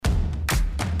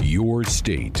Your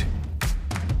state.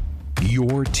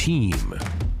 Your team.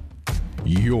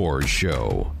 Your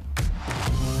show.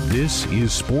 This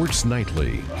is Sports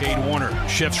Nightly. Cade Warner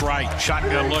shifts right.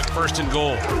 Shotgun look. First and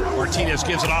goal. Martinez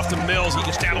gives it off to Mills. He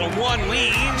gets down to one.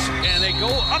 Leans. And they go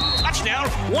up. Touchdown.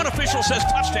 One official says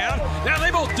touchdown. Now they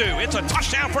both do. It's a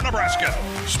touchdown for Nebraska.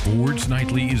 Sports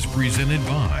Nightly is presented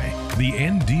by the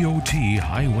NDOT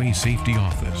Highway Safety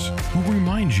Office, who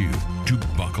reminds you to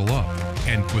buckle up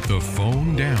and put the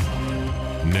phone down.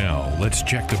 Now, let's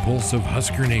check the pulse of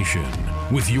Husker Nation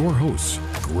with your hosts,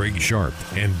 Greg Sharp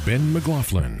and Ben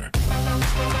McLaughlin.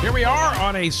 Here we are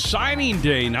on a signing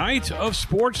day night of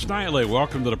Sports Nightly.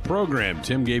 Welcome to the program.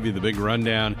 Tim gave you the big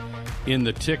rundown in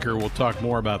the ticker. We'll talk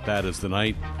more about that as the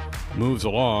night moves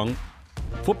along.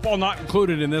 Football not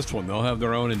included in this one. They'll have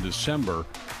their own in December.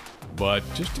 But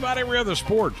just about every other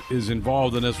sport is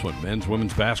involved in this one. Men's,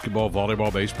 women's basketball,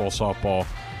 volleyball, baseball, softball,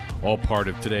 all part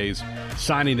of today's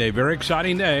signing day. Very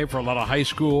exciting day for a lot of high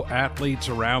school athletes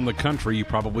around the country. You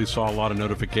probably saw a lot of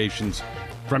notifications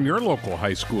from your local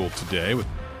high school today with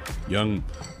young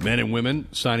men and women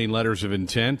signing letters of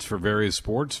intent for various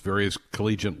sports, various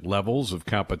collegiate levels of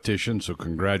competition. So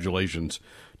congratulations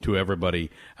to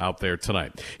everybody out there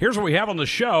tonight. Here's what we have on the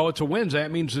show. It's a Wednesday.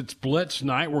 That means it's Blitz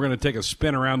night. We're going to take a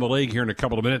spin around the league here in a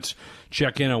couple of minutes.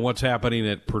 Check in on what's happening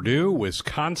at Purdue,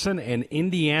 Wisconsin, and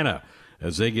Indiana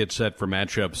as they get set for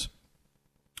matchups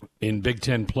in Big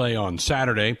Ten play on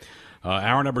Saturday.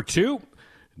 Hour number 2,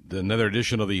 another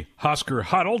edition of the Husker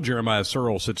Huddle. Jeremiah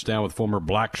Searle sits down with former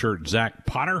black shirt Zach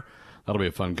Potter. That'll be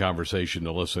a fun conversation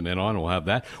to listen in on. We'll have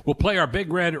that. We'll play our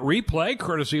Big Red replay,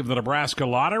 courtesy of the Nebraska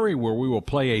Lottery, where we will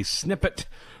play a snippet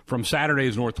from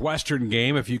Saturday's Northwestern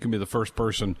game. If you can be the first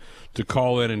person to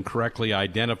call in and correctly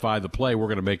identify the play, we're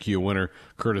going to make you a winner,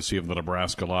 courtesy of the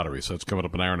Nebraska Lottery. So that's coming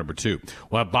up in hour number 2.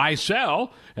 We'll have Buy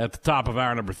Sell at the top of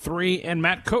hour number 3, and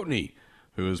Matt Coatney,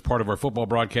 who is part of our football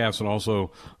broadcast and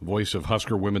also voice of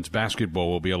Husker women's basketball,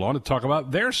 will be along to talk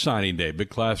about their signing day. Big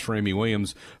class for Amy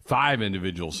Williams, 5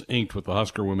 individuals inked with the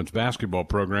Husker women's basketball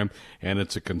program, and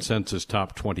it's a consensus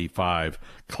top 25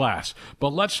 class. But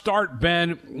let's start,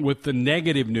 Ben, with the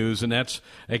negative news, and that's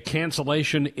a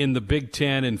cancellation in the Big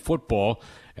Ten in football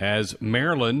as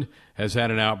Maryland has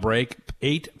had an outbreak.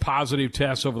 8 positive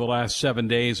tests over the last 7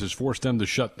 days has forced them to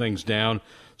shut things down,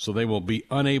 so they will be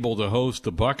unable to host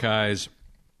the Buckeyes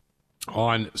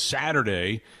on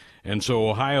Saturday. And so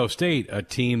Ohio State, a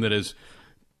team that is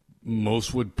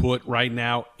most would put right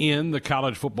now in the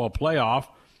college football playoff,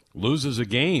 loses a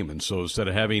game. And so instead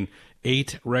of having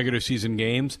 8 regular season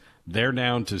games, they're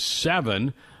down to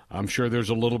 7. I'm sure there's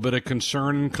a little bit of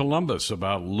concern in Columbus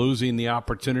about losing the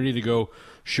opportunity to go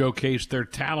showcase their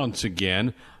talents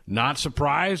again. Not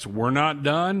surprised. We're not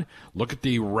done. Look at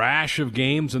the rash of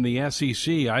games in the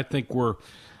SEC. I think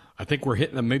we're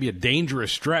hitting maybe a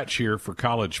dangerous stretch here for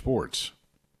college sports.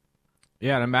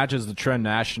 Yeah, and it matches the trend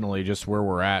nationally, just where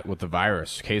we're at with the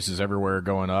virus. Cases everywhere are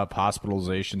going up.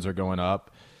 Hospitalizations are going up.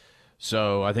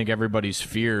 So I think everybody's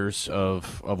fears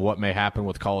of what may happen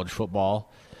with college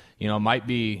football, might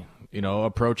be,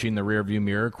 approaching the rearview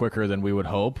mirror quicker than we would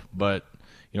hope. But,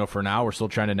 for now, we're still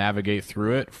trying to navigate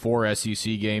through it. 4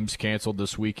 SEC games canceled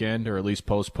this weekend, or at least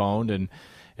postponed, and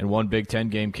 1 Big Ten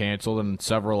game canceled, and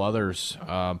several others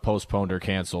postponed or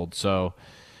canceled. So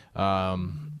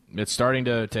it's starting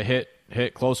to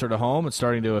hit closer to home. It's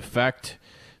starting to affect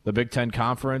the Big Ten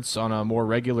Conference on a more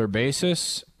regular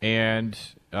basis. And,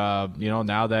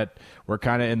 now that we're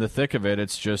kind of in the thick of it,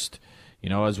 it's just,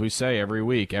 as we say every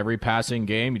week, every passing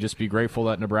game, you just be grateful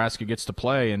that Nebraska gets to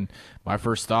play. And my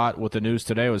first thought with the news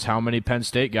today was how many Penn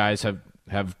State guys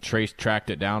have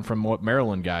tracked it down from what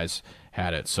Maryland guys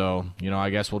had it. So, I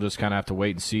guess we'll just kind of have to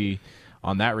wait and see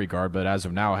on that regard. But as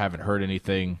of now, I haven't heard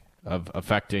anything of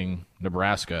affecting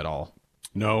Nebraska at all.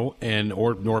 No,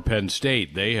 nor Penn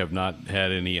State. They have not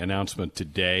had any announcement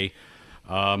today.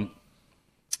 I'll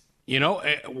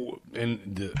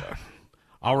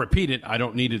repeat it. I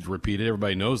don't need to repeat it.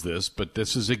 Everybody knows this. But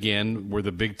this is, again, where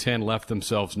the Big Ten left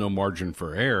themselves no margin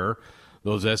for error.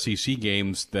 Those SEC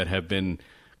games that have been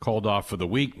called off for the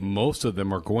week, most of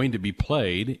them are going to be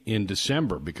played in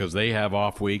December because they have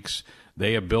off weeks.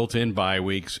 They have built-in bye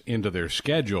weeks into their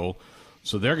schedule,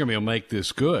 so they're going to be able to make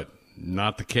this good.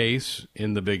 Not the case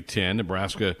in the Big Ten.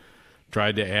 Nebraska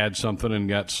tried to add something and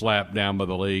got slapped down by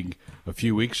the league a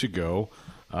few weeks ago.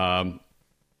 Adam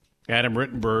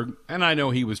Rittenberg, and I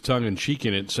know he was tongue-in-cheek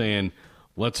in it, saying,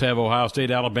 let's have Ohio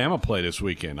State-Alabama play this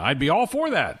weekend. I'd be all for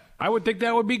that. I would think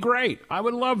that would be great. I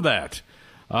would love that.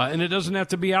 And it doesn't have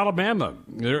to be Alabama.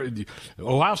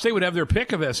 Ohio State would have their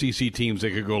pick of SEC teams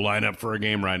they could go line up for a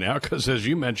game right now because, as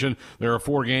you mentioned, there are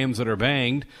 4 games that are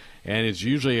banged, and it's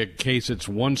usually a case it's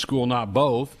one school, not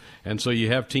both, and so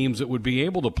you have teams that would be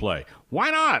able to play.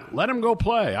 Why not? Let them go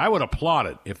play. I would applaud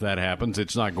it if that happens.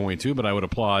 It's not going to, but I would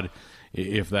applaud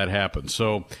if that happens.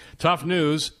 So tough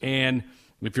news, and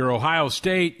if you're Ohio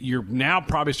State, you're now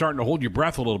probably starting to hold your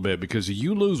breath a little bit because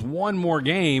you lose one more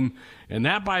game, and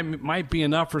that might be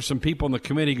enough for some people in the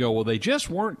committee go, well, they just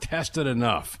weren't tested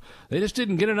enough. They just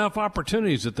didn't get enough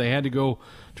opportunities that they had to go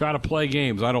try to play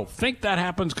games. I don't think that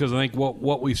happens because I think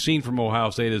what we've seen from Ohio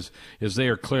State is they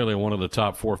are clearly one of the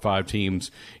top 4 or 5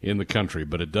 teams in the country,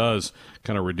 but it does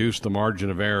kind of reduce the margin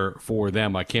of error for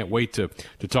them. I can't wait to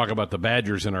talk about the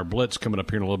Badgers in our Blitz coming up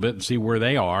here in a little bit and see where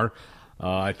they are.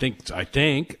 I think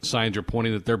signs are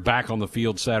pointing that they're back on the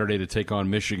field Saturday to take on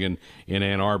Michigan in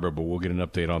Ann Arbor, but we'll get an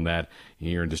update on that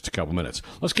here in just a couple minutes.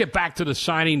 Let's get back to the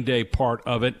signing day part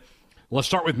of it. Let's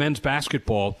start with men's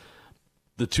basketball.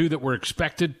 The 2 that were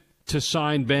expected to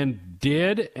sign, Ben,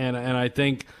 did, and I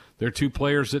think they're 2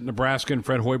 players that Nebraska and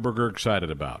Fred Hoiberg are excited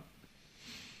about.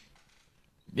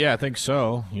 Yeah, I think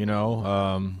so.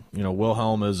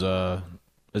 Wilhelm is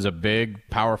a big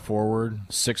power forward,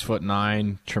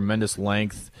 6'9", tremendous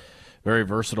length, very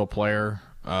versatile player,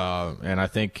 and I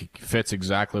think fits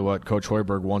exactly what Coach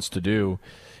Hoiberg wants to do,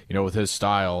 with his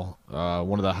style.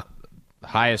 One of the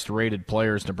highest rated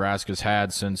players Nebraska's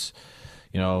had since,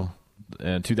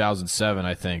 in 2007,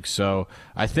 I think. So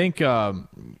I think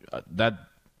that,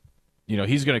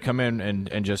 he's going to come in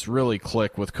and just really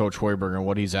click with Coach Hoiberg and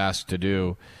what he's asked to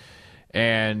do,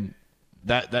 and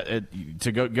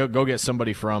to go get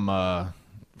somebody from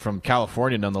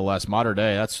California, nonetheless, modern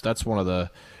day. That's one of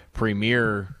the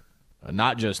premier,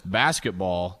 not just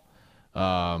basketball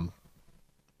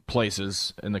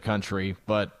places in the country,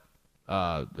 but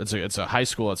it's a high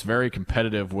school that's very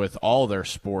competitive with all their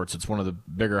sports. It's one of the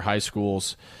bigger high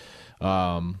schools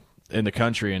in the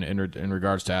country in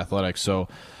regards to athletics. So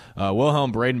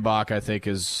Wilhelm Bredenbach, I think,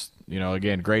 is,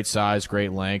 again, great size,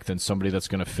 great length, and somebody that's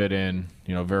going to fit in,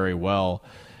 very well.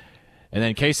 And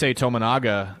then Keisei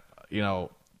Tominaga,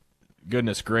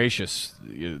 goodness gracious,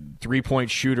 3-point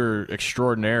shooter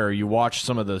extraordinaire. You watch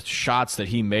some of the shots that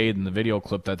he made in the video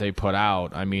clip that they put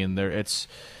out. I mean, it's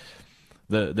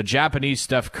the Japanese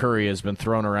Steph Curry has been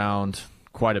thrown around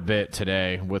quite a bit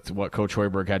today with what Coach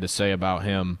Hoiberg had to say about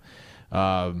him.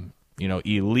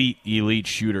 Elite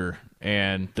shooter.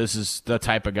 And this is the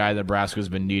type of guy that Nebraska's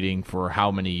been needing for how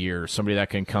many years? Somebody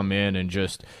that can come in and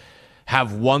just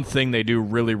have one thing they do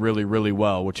really, really, really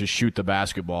well, which is shoot the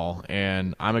basketball.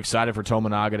 And I'm excited for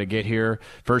Tominaga to get here.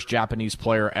 First Japanese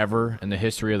player ever in the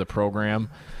history of the program.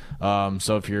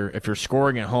 So if you're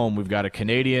scoring at home, we've got a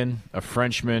Canadian, a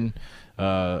Frenchman,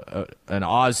 an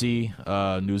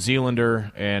Aussie, New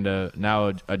Zealander, and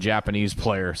now a Japanese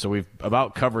player. So we've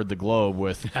about covered the globe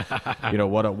with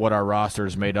what our roster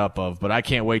is made up of. But I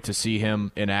can't wait to see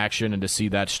him in action and to see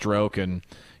that stroke and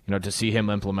to see him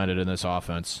implemented in this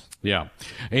offense. Yeah.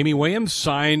 Amy Williams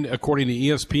signed, according to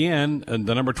ESPN,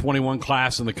 the number 21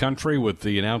 class in the country with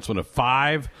the announcement of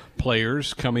 5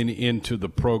 players coming into the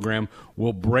program.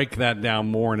 We'll break that down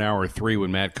more in hour 3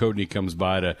 when Matt Coatney comes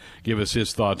by to give us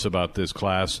his thoughts about this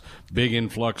class. Big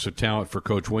influx of talent for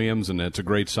Coach Williams, and it's a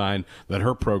great sign that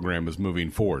her program is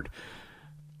moving forward.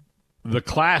 The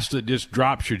class that just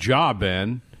drops your jaw,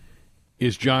 Ben,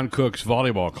 is John Cook's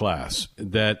volleyball class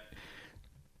that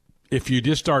if you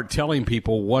just start telling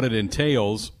people what it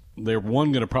entails, they're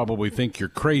going to probably think you're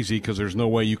crazy because there's no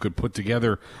way you could put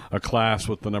together a class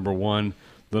with the number 1,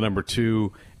 the number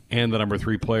 2, and the number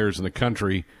 3 players in the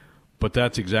country. But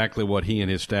that's exactly what he and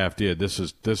his staff did. This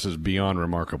is beyond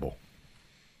remarkable.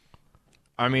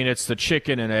 I mean, it's the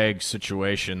chicken and egg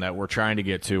situation that we're trying to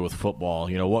get to with football.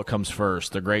 What comes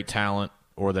first, the great talent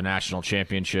or the national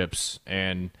championships?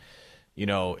 And,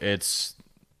 it's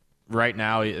right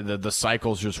now the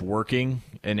cycle's just working,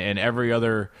 and every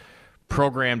other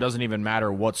program, doesn't even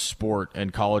matter what sport,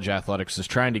 and college athletics is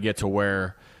trying to get to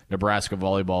where Nebraska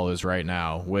volleyball is right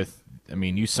now.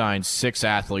 You signed 6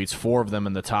 athletes, 4 of them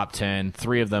in the top 10,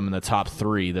 3 of them in the top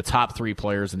 3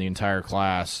 players in the entire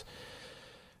class.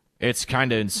 It's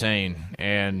kind of insane,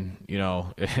 and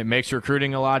it makes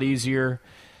recruiting a lot easier.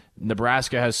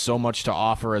 Nebraska has so much to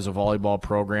offer as a volleyball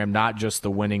program, not just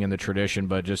the winning and the tradition,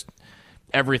 but just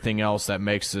everything else that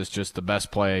makes this just the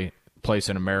best place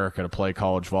in America to play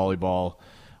college volleyball,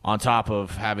 on top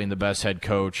of having the best head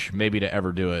coach maybe to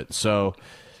ever do it. So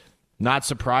not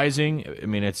surprising. I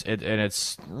mean,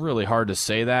 it's really hard to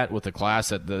say that with the class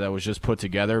that was just put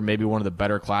together. Maybe one of the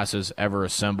better classes ever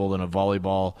assembled in a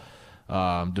volleyball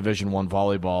Division I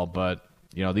volleyball. But,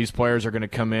 these players are going to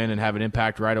come in and have an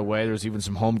impact right away. There's even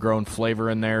some homegrown flavor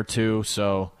in there too.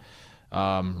 So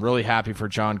really happy for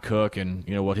John Cook and,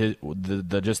 what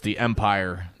the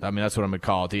empire. I mean, that's what I'm going to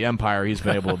call it. The empire he's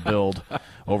been able to build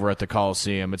over at the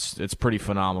Coliseum. It's pretty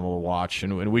phenomenal to watch.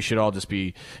 And we should all just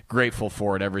be grateful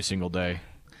for it every single day.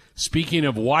 Speaking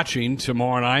of watching,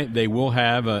 tomorrow night they will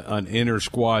have an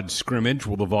inter-squad scrimmage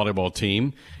with the volleyball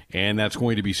team, and that's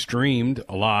going to be streamed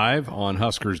live on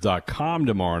Huskers.com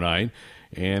tomorrow night.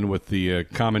 And with the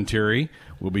commentary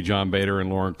will be John Bader and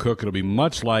Lauren Cook. It'll be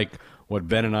much like what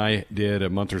Ben and I did a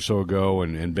month or so ago,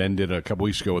 and Ben did a couple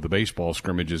weeks ago with the baseball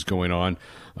scrimmages going on.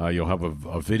 You'll have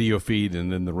a video feed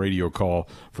and then the radio call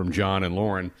from John and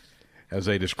Lauren as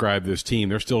they describe this team.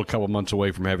 They're still a couple months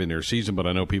away from having their season, but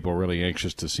I know people are really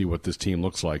anxious to see what this team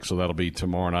looks like. So that'll be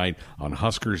tomorrow night on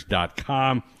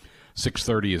Huskers.com.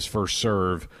 6:30 is first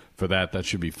serve for that. That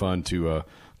should be fun to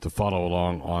follow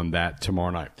along on that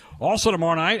tomorrow night. Also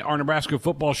tomorrow night, our Nebraska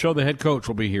football show, the head coach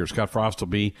will be here. Scott Frost will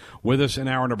be with us in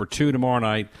hour number 2 tomorrow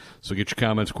night. So get your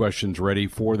comments, questions ready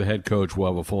for the head coach.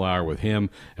 We'll have a full hour with him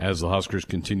as the Huskers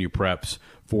continue preps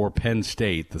for Penn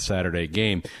State, the Saturday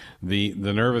game. The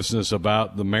nervousness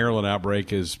about the Maryland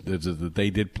outbreak is that they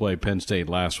did play Penn State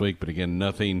last week, but again,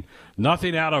 nothing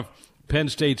out of Penn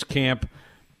State's camp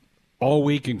all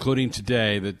week, including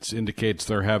today, that indicates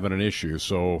they're having an issue.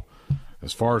 So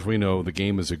as far as we know, the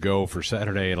game is a go for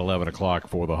Saturday at 11 o'clock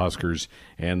for the Huskers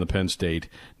and the Penn State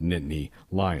Nittany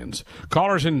Lions.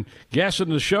 Callers and guests in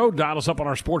the show, dial us up on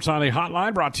our Sports Nightly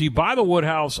hotline, brought to you by the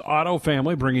Woodhouse Auto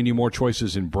Family, bringing you more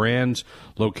choices in brands,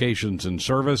 locations, and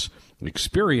service.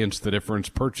 Experience the difference.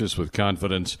 Purchase with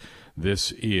confidence.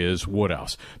 This is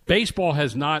Woodhouse. Baseball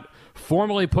has not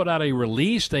formally put out a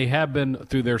release. They have been,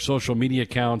 through their social media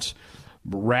accounts,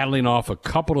 rattling off a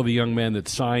couple of the young men that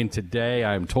signed today.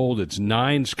 I'm told it's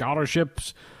 9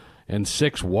 scholarships and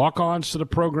 6 walk-ons to the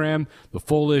program. The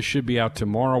full list should be out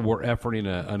tomorrow. We're efforting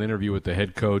an interview with the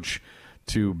head coach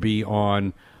to be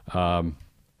on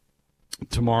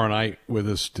tomorrow night with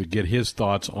us to get his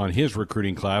thoughts on his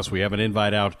recruiting class. We have an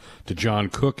invite out to John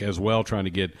Cook as well, trying to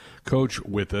get Coach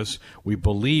with us. We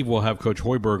believe we'll have Coach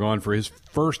Hoiberg on for his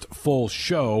first full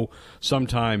show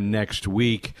sometime next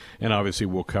week, and obviously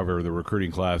we'll cover the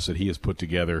recruiting class that he has put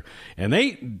together. And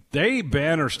they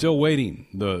Ben, are still waiting.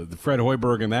 The Fred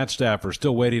Hoiberg and that staff are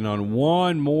still waiting on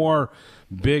one more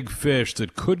big fish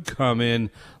that could come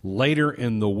in later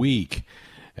in the week,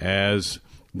 as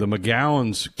the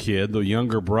McGowan's kid, the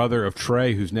younger brother of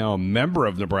Trey, who's now a member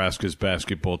of Nebraska's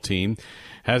basketball team,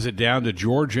 has it down to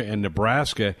Georgia and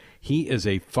Nebraska. He is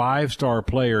a 5-star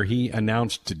player. He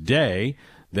announced today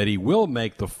that he will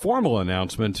make the formal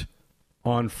announcement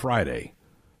on Friday.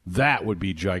 That would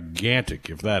be gigantic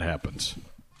if that happens.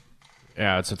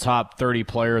 Yeah, it's a top 30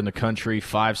 player in the country,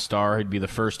 5-star. He'd be the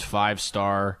first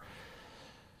 5-star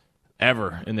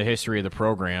ever in the history of the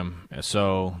program.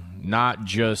 So not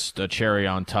just a cherry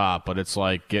on top, but it's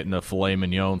like getting a filet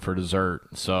mignon for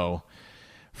dessert. So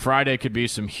Friday could be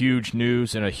some huge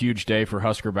news and a huge day for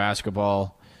Husker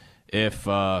basketball if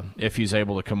he's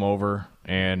able to come over.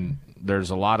 And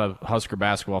there's a lot of Husker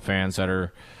basketball fans that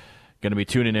are going to be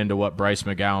tuning into what Bryce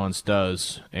McGowens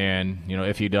does. And,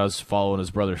 if he does follow in his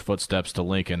brother's footsteps to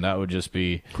Lincoln, that would just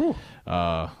be cool.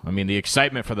 The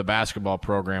excitement for the basketball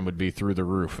program would be through the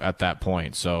roof at that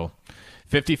point. So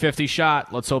 50-50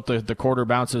 shot. Let's hope the quarter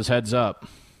bounces heads up.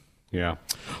 Yeah.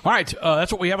 All right.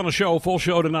 That's what we have on the show. Full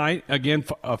show tonight. Again,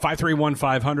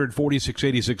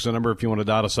 531-500-4686, the number if you want to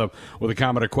dot us up with a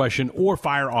comment or question or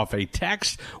fire off a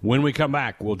text. When we come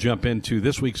back, we'll jump into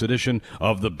this week's edition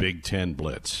of the Big Ten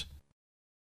Blitz.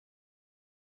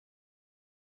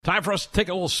 Time for us to take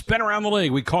a little spin around the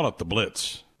league. We call it the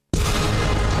Blitz.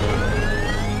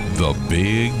 The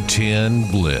Big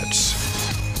Ten Blitz.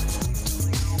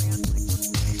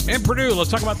 And Purdue,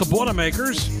 let's talk about the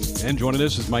Boilermakers. And joining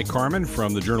us is Mike Carmen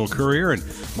from the Journal-Courier. And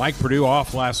Mike, Purdue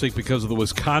off last week because of the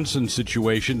Wisconsin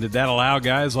situation. Did that allow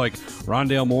guys like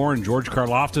Rondale Moore and George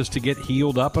Karlaftis to get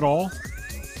healed up at all?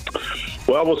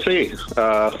 Well, we'll see.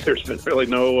 There's been really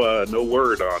no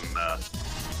word on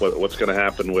what's going to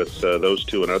happen with those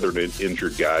two and other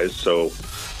injured guys. So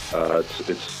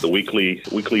it's the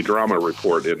weekly drama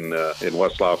report in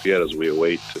West Lafayette as we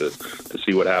await to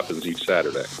see what happens each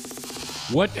Saturday.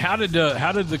 How did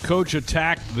the coach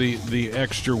attack the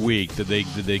extra week? Did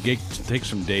they take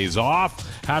some days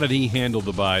off? How did he handle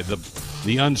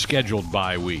the unscheduled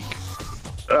bye week?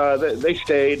 They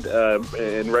stayed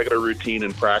in regular routine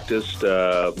and practiced.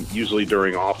 Usually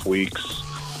during off weeks,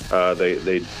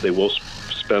 they will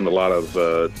spend a lot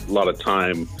of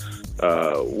time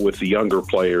with the younger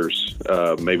players,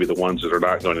 maybe the ones that are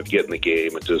not going to get in the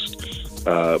game, and just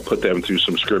put them through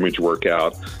some scrimmage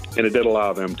workout. And it did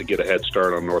allow them to get a head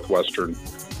start on Northwestern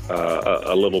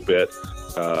a little bit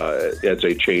as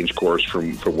they changed course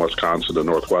from Wisconsin to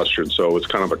Northwestern. So it's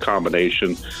kind of a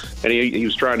combination. And he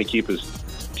was trying to keep his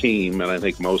team, and I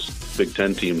think most Big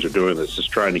Ten teams are doing this,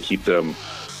 just trying to keep them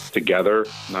together,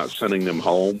 not sending them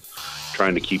home,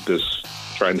 trying to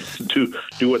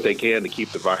do what they can to keep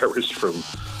the virus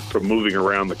from moving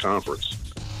around the conference.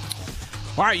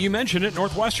 All right, you mentioned it.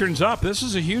 Northwestern's up. This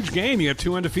is a huge game. You have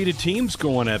two undefeated teams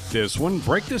going at this one.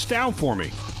 Break this down for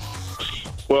me.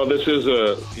 Well, this is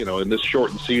in this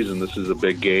shortened season, this is a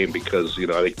big game because,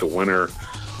 I think the winner,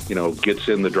 gets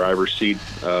in the driver's seat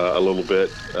a little bit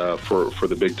for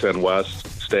the Big Ten West,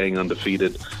 staying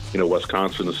undefeated.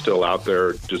 Wisconsin is still out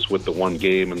there just with the one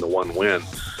game and the one win,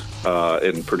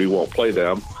 and Purdue won't play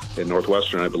them. And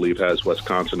Northwestern, I believe, has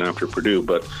Wisconsin after Purdue.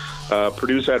 But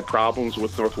Purdue's had problems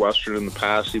with Northwestern in the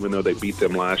past, even though they beat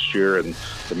them last year. And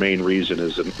the main reason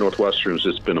is that Northwestern has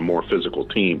just been a more physical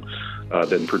team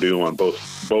than Purdue on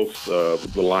both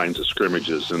the lines of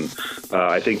scrimmages. And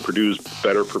I think Purdue's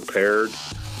better prepared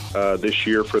this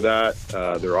year for that.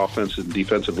 Their offensive and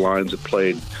defensive lines have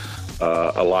played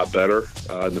a lot better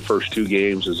in the first two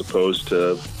games as opposed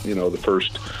to, the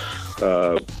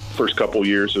first couple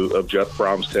years of Jeff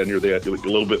Brom's tenure. They had a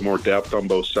little bit more depth on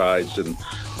both sides, and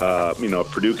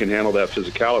if Purdue can handle that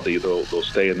physicality, they'll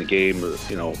stay in the game,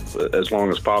 as long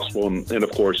as possible. And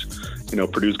of course,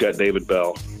 Purdue's got David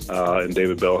Bell, and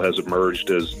David Bell has emerged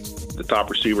as the top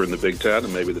receiver in the Big Ten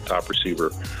and maybe the top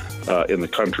receiver in the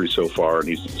country so far, and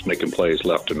he's making plays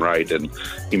left and right. And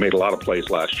he made a lot of plays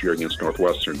last year against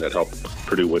Northwestern that helped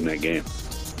Purdue win that game.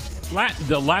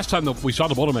 The last time that we saw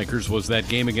the Boilermakers was that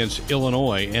game against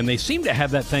Illinois, and they seem to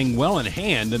have that thing well in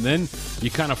hand. And then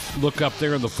you kind of look up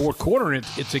there in the fourth quarter, and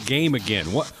it's a game again.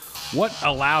 What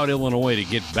allowed Illinois to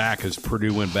get back as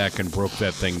Purdue went back and broke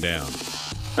that thing down?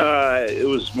 It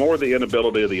was more the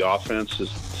inability of the offense to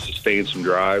sustain some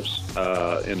drives,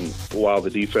 and while the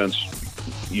defense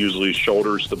usually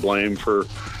shoulders the blame for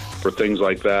things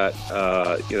like that,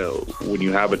 when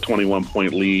you have a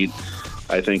 21-point lead,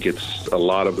 I think it's a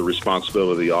lot of the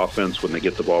responsibility of the offense when they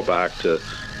get the ball back to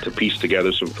piece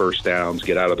together some first downs,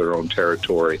 get out of their own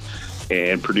territory.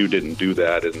 And Purdue didn't do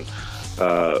that. And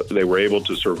they were able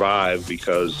to survive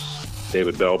because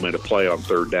David Bell made a play on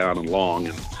third down and long.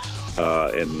 And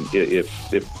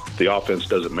if the offense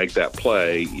doesn't make that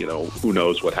play, who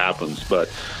knows what happens. But,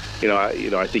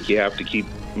 I think you have to keep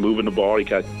moving the ball. You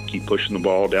got to keep pushing the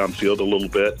ball downfield a little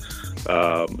bit.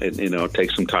 And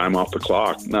take some time off the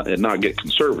clock, not get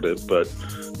conservative, but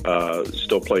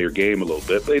still play your game a little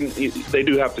bit. They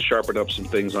do have to sharpen up some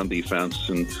things on defense,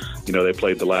 and they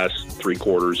played the last 3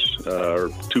 quarters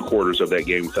or 2 quarters of that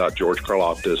game without George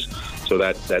Karlaftis, so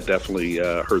that definitely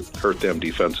hurt them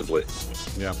defensively.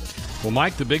 Yeah. Well,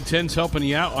 Mike, the Big Ten's helping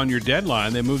you out on your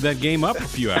deadline. They moved that game up a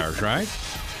few hours, right?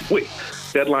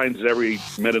 Deadlines every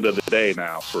minute of the day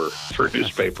now for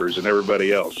newspapers and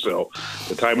everybody else. So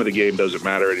the time of the game doesn't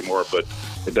matter anymore, but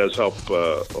it does help,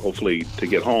 hopefully, to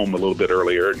get home a little bit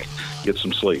earlier and get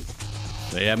some sleep.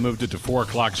 They have moved it to 4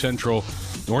 o'clock Central.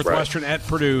 Northwestern at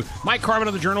Purdue. Mike Carvin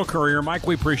of the Journal-Courier. Mike,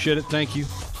 we appreciate it. Thank you.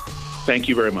 Thank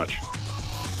you very much.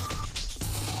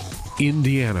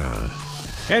 Indiana.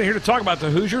 And here to talk about the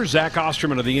Hoosiers, Zach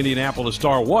Osterman of the Indianapolis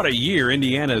Star. What a year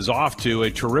Indiana is off to.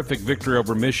 A terrific victory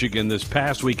over Michigan this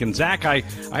past week. And Zach, I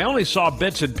only saw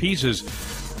bits and pieces,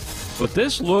 but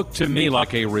this looked to me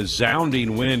like a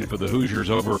resounding win for the Hoosiers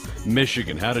over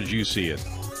Michigan. How did you see it?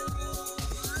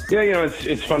 Yeah,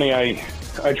 it's funny.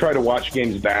 I try to watch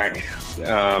games back,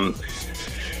 a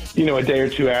day or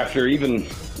two after, even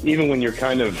when you're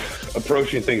kind of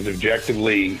approaching things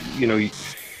objectively,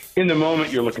 in the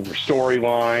moment, you're looking for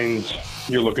storylines.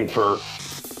 You're looking for,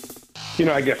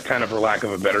 I guess kind of for lack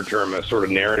of a better term, a sort of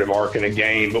narrative arc in a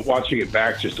game. But watching it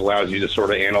back just allows you to sort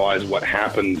of analyze what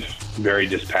happened very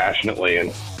dispassionately.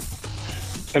 And,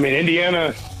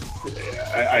 Indiana,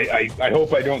 I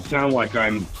hope I don't sound like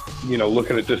I'm,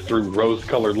 looking at this through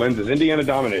rose-colored lenses. Indiana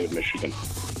dominated Michigan.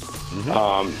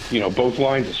 Mm-hmm. Both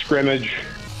lines of scrimmage,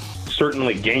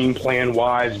 certainly game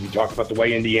plan-wise. We talk about the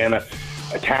way Indiana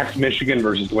attacked Michigan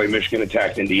versus the way Michigan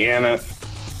attacked Indiana.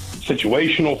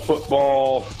 Situational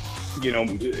football,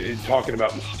 talking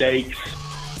about mistakes,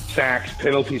 sacks,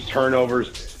 penalties,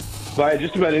 turnovers. By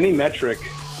just about any metric,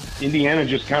 Indiana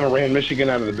just kind of ran Michigan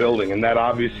out of the building, and that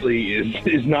obviously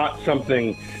is not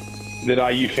something that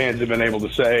IU fans have been able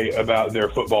to say about their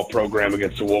football program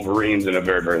against the Wolverines in a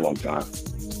very, very long time.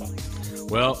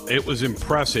 Well, it was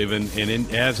impressive,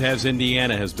 and as has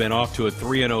Indiana, has been off to a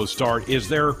 3-0 start. Is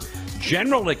there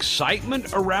general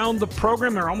excitement around the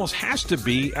program? There almost has to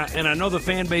be, and I know the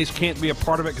fan base can't be a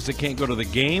part of it because they can't go to the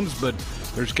games, but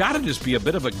there's got to just be a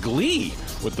bit of a glee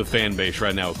with the fan base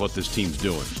right now with what this team's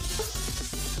doing.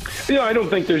 I don't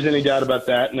think there's any doubt about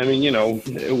that. And I mean,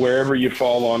 wherever you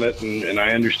fall on it, and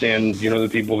I understand, the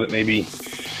people that maybe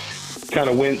kind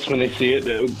of wince when they see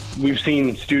it. We've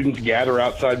seen students gather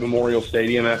outside Memorial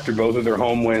Stadium after both of their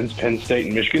home wins, Penn State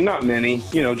and Michigan. Not many,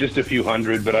 just a few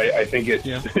hundred, but I think it's,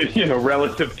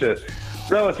 relative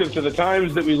to the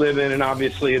times that we live in, and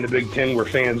obviously in the Big Ten where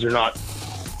fans are not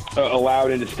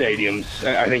allowed into stadiums,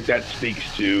 I think that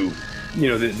speaks to,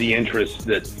 the interest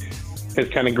that has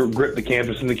kind of gripped the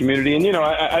campus and the community. And,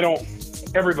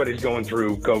 everybody's going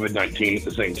through COVID-19 at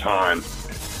the same time.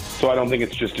 So I don't think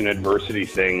it's just an adversity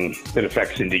thing that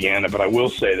affects Indiana. But I will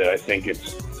say that I think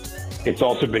it's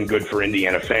also been good for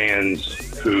Indiana fans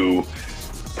who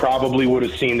probably would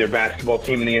have seen their basketball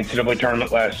team in the NCAA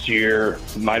tournament last year,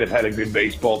 might have had a good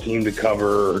baseball team to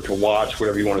cover or to watch,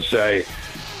 whatever you want to say,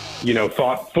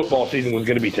 thought football season was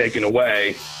going to be taken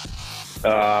away.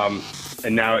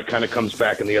 And now it kind of comes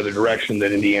back in the other direction,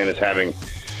 that Indiana's having,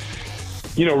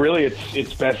 really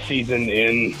its best season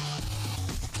in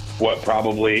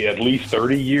probably at least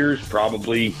 30 years,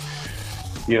 probably,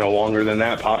 longer than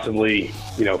that, possibly,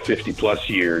 50 plus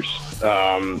years.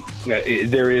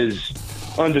 There is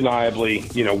undeniably,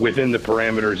 within the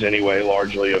parameters anyway,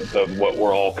 largely of what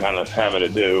we're all kind of having to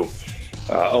do,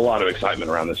 a lot of excitement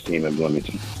around this team in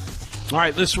Bloomington. All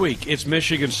right, this week it's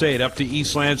Michigan State up to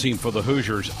East Lansing for the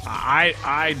Hoosiers.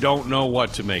 I don't know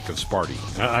what to make of Sparty.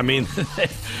 I mean,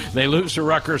 they lose to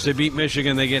Rutgers, they beat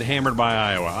Michigan, they get hammered by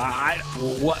Iowa.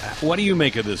 What do you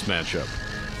make of this matchup?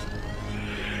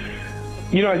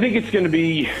 I think it's going to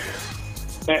be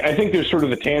 – I think there's sort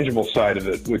of the tangible side of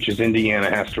it, which is Indiana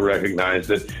has to recognize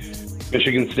that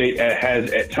Michigan State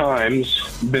has at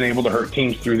times been able to hurt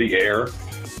teams through the air.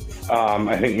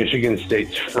 I think Michigan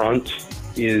State's front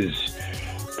is –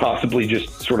 possibly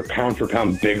just sort of pound for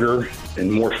pound bigger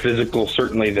and more physical,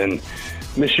 certainly than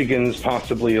Michigan's,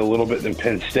 possibly a little bit than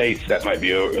Penn State's. That might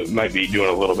be doing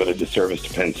a little bit of disservice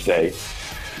to Penn State.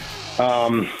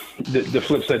 The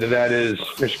flip side of that is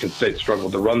Michigan State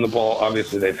struggled to run the ball.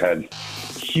 Obviously, they've had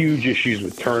huge issues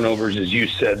with turnovers. As you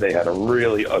said, they had a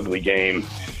really ugly game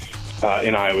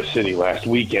in Iowa City last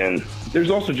weekend. There's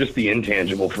also just the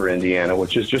intangible for Indiana,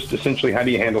 which is just essentially how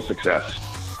do you handle success?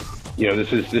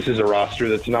 This is a roster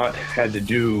that's not had to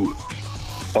do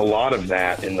a lot of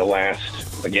that in the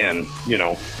last, again,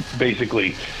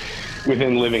 basically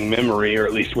within living memory, or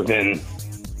at least within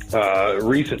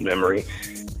recent memory.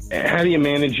 How do you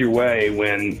manage your way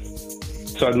when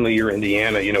suddenly you're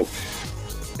Indiana?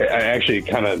 I actually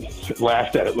kind of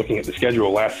laughed at it looking at the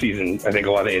schedule last season. I think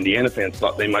a lot of Indiana fans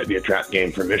thought they might be a trap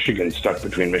game for Michigan, stuck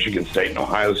between Michigan State and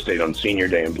Ohio State on senior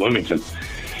day in Bloomington.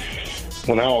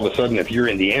 Well, now all of a sudden, if you're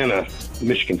Indiana,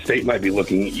 Michigan State might be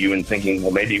looking at you and thinking, well,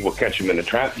 maybe we'll catch them in a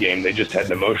trap game. They just had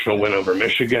an emotional win over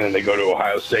Michigan, and they go to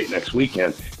Ohio State next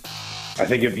weekend. I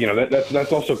think if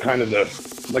that's also kind of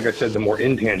the, like I said, the more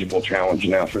intangible challenge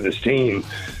now for this team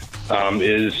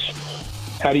is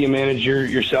how do you manage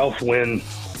yourself when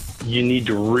you need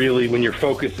to really, when your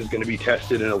focus is going to be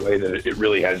tested in a way that it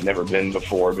really has never been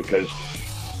before, because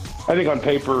I think on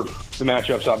paper, the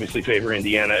matchups obviously favor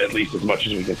Indiana, at least as much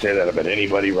as we can say that about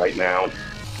anybody right now.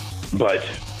 But,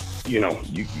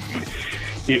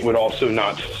 it would also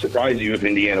not surprise you if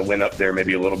Indiana went up there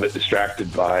maybe a little bit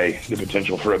distracted by the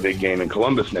potential for a big game in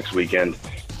Columbus next weekend.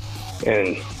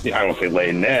 And I won't say lay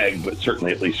an egg, but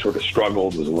certainly at least sort of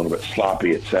struggled, was a little bit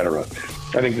sloppy, et cetera.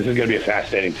 I think this is going to be a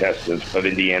fascinating test of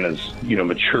Indiana's,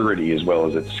 maturity as well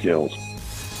as its skills.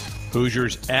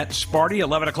 Hoosiers at Sparty,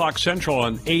 11 o'clock Central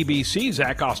on ABC.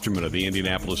 Zach Osterman of the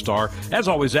Indianapolis Star. As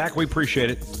always, Zach, we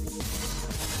appreciate it.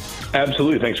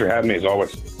 Absolutely. Thanks for having me, as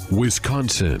always.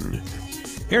 Wisconsin.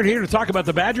 Here to talk about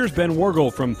the Badgers, Ben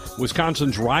Wargel from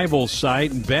Wisconsin's rival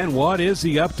site. Ben, what is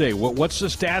the update? What's the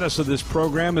status of this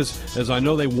program as I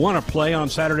know they want to play on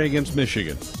Saturday against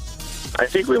Michigan? I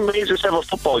think we may just have a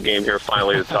football game here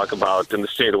finally to talk about in the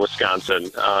state of Wisconsin,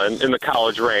 in the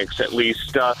college ranks at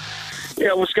least.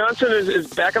 Wisconsin is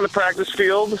back on the practice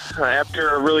field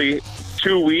after really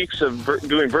 2 weeks of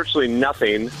doing virtually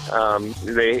nothing.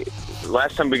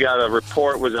 Last time we got a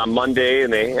report was on Monday,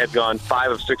 and they had gone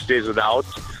 5 of 6 days without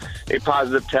a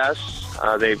positive test.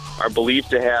 They are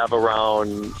believed to have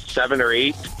around 7 or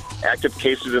 8 active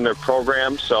cases in their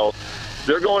program, so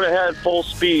they're going ahead full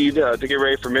speed to get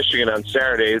ready for Michigan on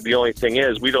Saturday. The only thing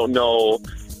is we don't know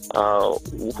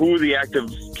who the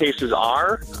active cases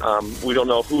are. We don't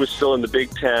know who is still in the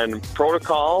Big Ten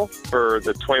protocol for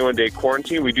the 21-day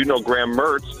quarantine. We do know Graham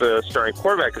Mertz, the starting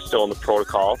quarterback, is still in the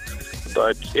protocol.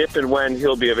 But if and when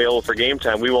he'll be available for game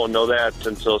time, we won't know that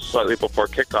until slightly before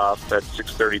kickoff at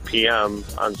 6:30 p.m.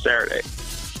 on Saturday.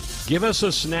 Give us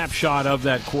a snapshot of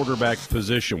that quarterback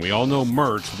position. We all know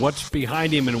Mertz. What's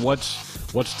behind him, and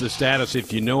what's the status,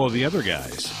 if you know, of the other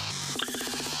guys?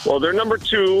 Well, their number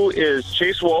 2 is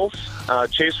Chase Wolf.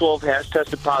 Chase Wolf has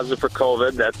tested positive for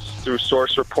COVID. That's through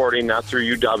source reporting, not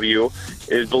through UW.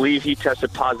 It is believed he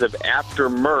tested positive after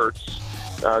Mertz.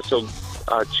 So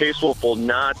Chase Wolf will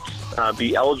not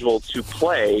be eligible to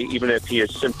play, even if he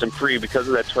is symptom-free, because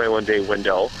of that 21-day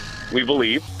window, we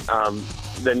believe.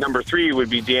 Then number 3 would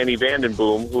be Danny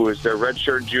Vandenboom, who is their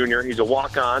redshirt junior. He's a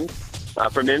walk-on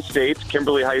from in-state,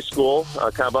 Kimberly High School,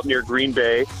 kind of up near Green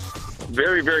Bay.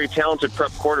 Very, very talented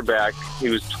prep quarterback. He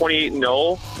was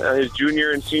 28-0 his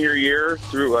junior and senior year,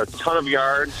 threw a ton of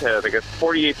yards, had like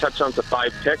 48 touchdowns to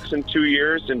 5 picks in 2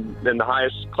 years, and then the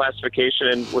highest classification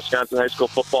in Wisconsin high school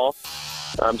football.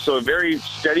 So a very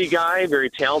steady guy, very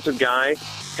talented guy.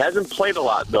 Hasn't played a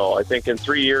lot, though. I think in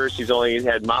 3 years he's only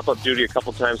had mop-up duty a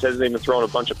couple times. Hasn't even thrown a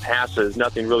bunch of passes,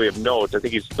 nothing really of note. I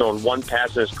think he's thrown one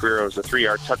pass in his career. It was a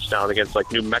 3-yard touchdown against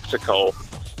New Mexico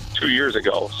 2 years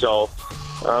ago. So,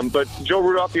 but Joe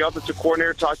Rudolph, the offensive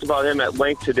coordinator, talked about him at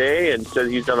length today and said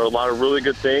he's done a lot of really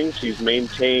good things. He's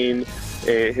maintained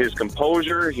his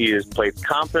composure. He has played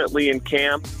confidently in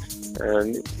camp,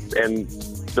 and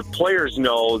the players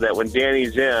know that when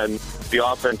Danny's in, the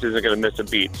offense isn't going to miss a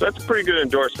beat. So that's a pretty good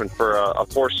endorsement for a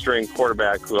fourth-string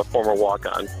quarterback who's a former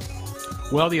walk-on.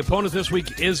 Well, the opponent this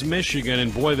week is Michigan,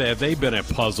 and boy, have they been a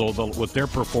puzzle with their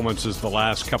performances the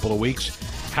last couple of weeks.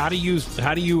 How do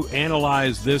you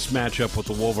analyze this matchup with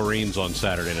the Wolverines on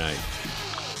Saturday night?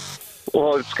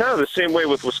 Well, it's kind of the same way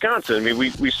with Wisconsin. I mean,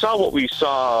 we saw what we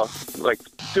saw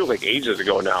feels like ages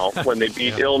ago now when they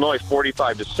beat Illinois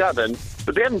 45-7.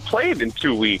 But they haven't played in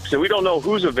 2 weeks, and we don't know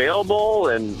who's available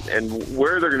and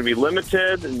where they're going to be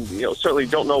limited, and certainly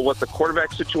don't know what the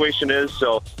quarterback situation is.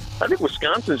 So I think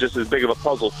Wisconsin's just as big of a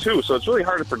puzzle too. So it's really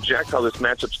hard to project how this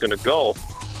matchup's going to go.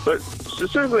 But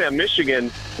specifically on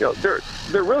Michigan,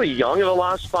 they're really young in a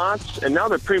lot of spots, and now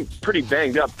they're pretty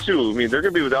banged up too. I mean, they're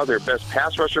going to be without their best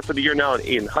pass rusher for the year now, and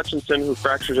Aiden Hutchinson, who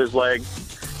fractured his leg.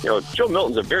 Joe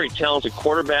Milton's a very talented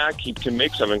quarterback. He can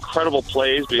make some incredible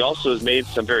plays, but he also has made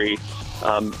some very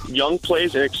young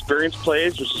plays, inexperienced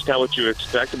plays, which is kind of what you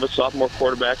expect of a sophomore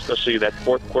quarterback, especially that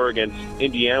fourth quarter against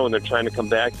Indiana when they're trying to come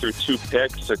back through 2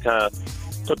 picks to kind of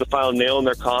put the final nail in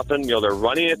their coffin. Their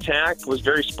running attack was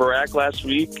very sporadic last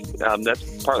week.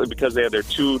 That's partly because they had their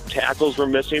 2 tackles were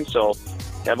missing, so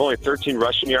they have only 13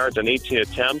 rushing yards on 18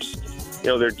 attempts.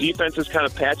 Their defense is kind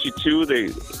of patchy too. They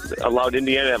allowed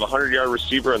Indiana to have a 100-yard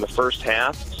receiver in the first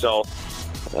half, so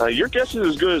your guess is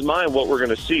as good as mine what we're going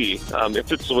to see.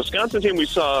 If it's the Wisconsin team we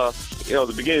saw, at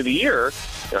the beginning of the year,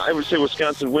 I would say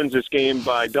Wisconsin wins this game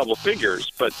by double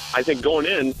figures. But I think going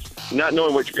in, not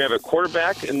knowing what you're going to have at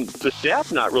quarterback and the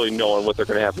staff not really knowing what they're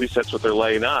going to have, at least that's what they're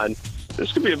laying on,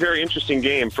 this could be a very interesting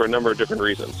game for a number of different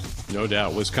reasons. No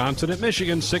doubt. Wisconsin at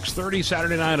Michigan, 6:30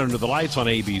 Saturday night under the lights on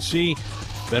ABC.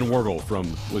 Ben Wergel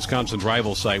from Wisconsin's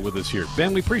rival site with us here.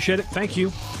 Ben, we appreciate it. Thank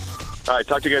you. All right,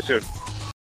 talk to you guys soon.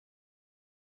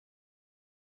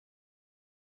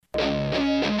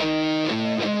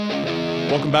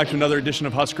 Welcome back to another edition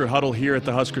of Husker Huddle here at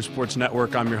the Husker Sports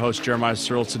Network. I'm your host, Jeremiah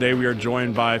Searle. Today we are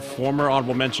joined by former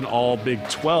honorable mention All Big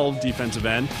 12 defensive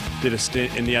end. Did a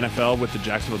stint in the NFL with the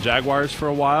Jacksonville Jaguars for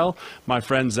a while. My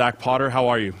friend Zach Potter, how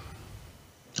are you?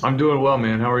 I'm doing well,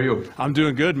 man. How are you? I'm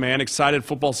doing good, man. Excited.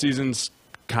 Football season's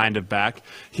kind of back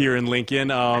here in Lincoln.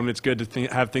 It's good to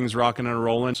have things rocking and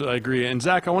rolling. So I agree. And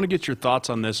Zach, I want to get your thoughts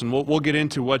on this, and we'll get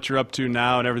into what you're up to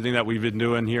now and everything that we've been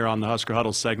doing here on the Husker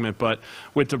Huddle segment. But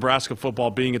with Nebraska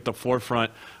football being at the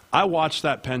forefront, I watched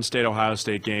that Penn State-Ohio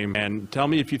State game, and tell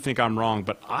me if you think I'm wrong,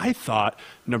 but I thought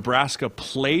Nebraska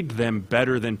played them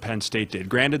better than Penn State did.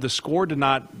 Granted, the score did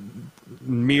not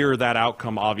mirror that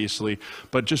outcome, obviously,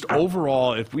 but just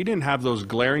overall, if we didn't have those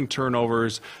glaring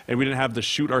turnovers and we didn't have to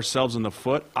shoot ourselves in the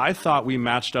foot, I thought we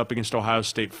matched up against Ohio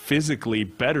State physically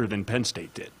better than Penn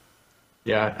State did.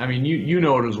 Yeah, I mean, you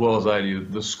know it as well as I do.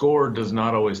 The score does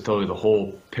not always tell you the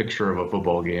whole picture of a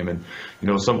football game. And,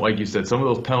 like you said, some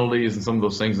of those penalties and some of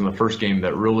those things in the first game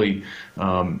that really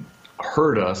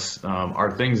hurt us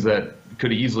are things that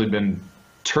could have easily been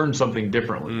turned something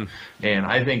differently. And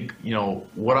I think,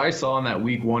 what I saw in that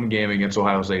week 1 game against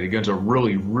Ohio State, against a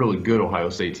really, really good Ohio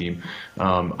State team,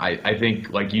 I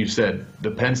think, like you said, the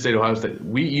Penn State-Ohio State,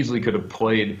 we easily could have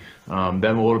played them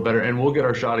a little better. And we'll get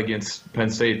our shot against Penn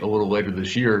State a little later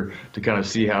this year to kind of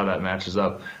see how that matches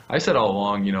up. I said all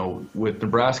along, with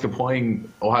Nebraska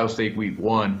playing Ohio State week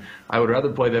 1, I would rather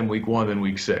play them week 1 than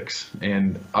week 6.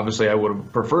 And obviously I would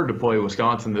have preferred to play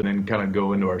Wisconsin than then kind of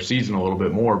go into our season a little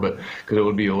bit more, but because it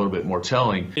would be a little bit more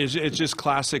telling. It's just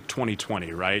classic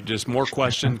 2020, right? Just more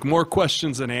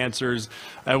questions than answers.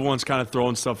 Everyone's kind of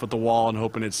throwing stuff at the wall and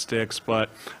hoping it sticks. But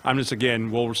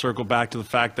we'll circle back to the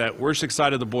fact that we're just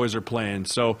excited the boys are playing.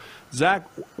 So, Zach,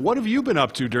 what have you been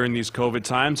up to during these COVID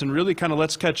times? And really kind of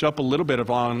let's catch up a little bit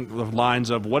along the lines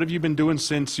of what have you been doing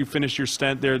since you finished your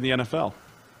stint there in the NFL?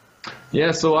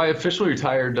 Yeah, so I officially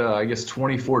retired,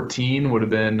 2014 would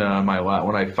have been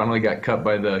when I finally got cut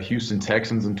by the Houston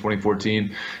Texans in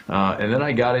 2014. And then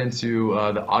I got into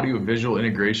the audiovisual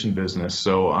integration business,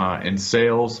 so in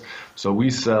sales. So we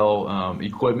sell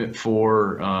equipment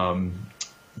for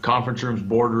conference rooms,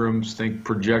 boardrooms, think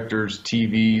projectors,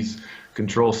 TVs,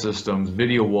 control systems,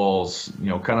 video walls,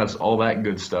 kind of all that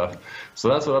good stuff. So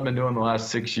that's what I've been doing the last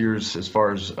 6 years as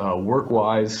far as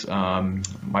work-wise.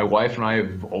 My wife and I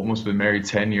have almost been married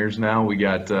 10 years now. We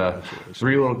got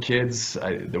 3 little kids.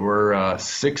 We're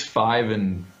 6, 5,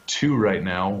 and 2 right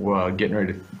now. Getting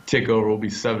ready to tick over. We'll be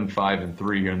 7, 5, and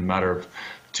 3 here in a matter of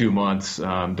 2 months.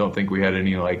 Don't think we had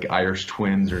any like Irish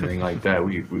twins or anything like that.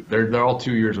 They're all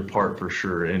 2 years apart for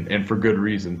sure, and for good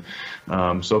reason.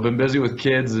 So I've been busy with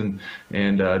kids and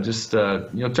just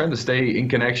trying to stay in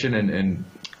connection and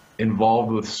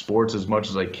involved with sports as much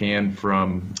as I can,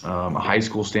 from a high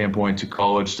school standpoint to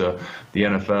college to the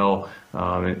NFL,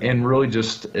 and really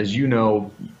just, as you know,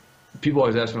 people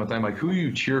always ask me all the time, like, who do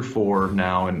you cheer for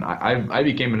now? And I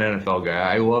became an NFL guy.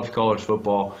 I love college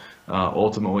football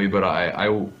ultimately, but I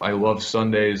love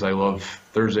Sundays. I love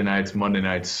Thursday nights, Monday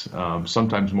nights,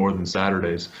 sometimes more than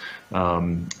Saturdays.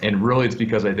 And really it's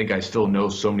because I think I still know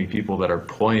so many people that are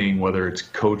playing, whether it's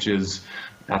coaches,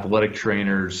 athletic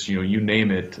trainers, you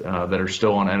name it, that are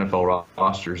still on NFL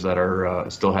rosters that are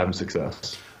still having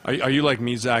success. Are you like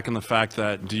me, Zach, in the fact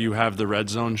that do you have the Red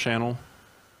Zone channel?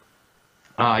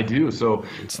 I do. So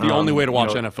it's the only way to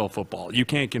watch NFL football. You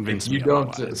can't convince me. You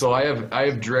don't. So I have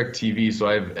DirecTV. So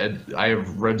I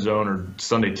have Red Zone or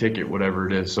Sunday Ticket, whatever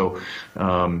it is. So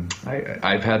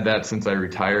I've had that since I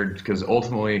retired, because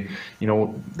ultimately,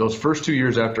 those first 2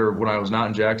 years after, when I was not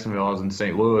in Jacksonville, I was in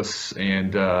St. Louis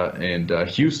and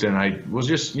Houston. I was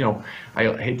just,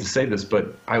 I hate to say this,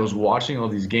 but I was watching all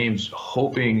these games,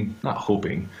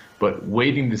 but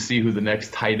waiting to see who the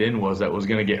next tight end was that was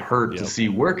going to get hurt, to see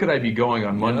where could I be going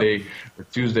on Monday or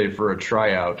Tuesday for a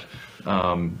tryout.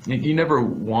 You never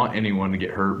want anyone to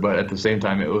get hurt, but at the same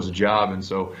time, it was a job. And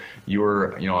so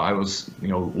I was,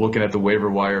 looking at the waiver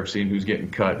wire of seeing who's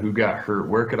getting cut, who got hurt,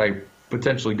 where could I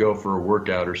potentially go for a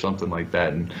workout or something like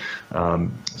that. And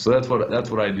so that's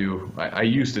what I do. I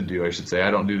used to do, I should say.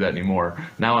 I don't do that anymore.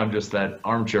 Now I'm just that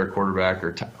armchair quarterback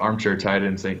or armchair tight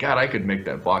end saying, God, I could make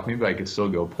that block. Maybe I could still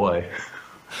go play.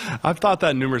 I've thought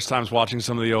that numerous times watching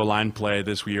some of the O-line play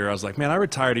this year. I was like, man, I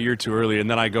retired a year too early. And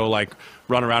then I go like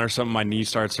run around or something, my knee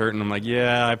starts hurting. I'm like,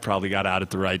 yeah, I probably got out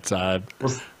at the right time.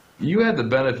 Well, you had the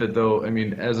benefit though. I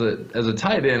mean, as a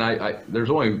tight end, there's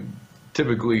only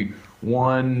typically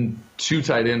 1-2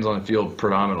 tight ends on the field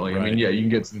predominantly. Right. I mean, yeah, you can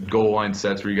get some goal line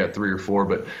sets where you got 3 or 4,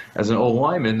 but as an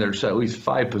O-lineman, there's at least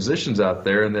 5 positions out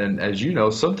there. And then, as you know,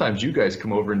 sometimes you guys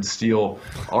come over and steal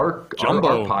our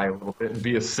pie a little bit and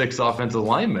be a 6 offensive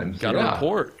lineman. Got to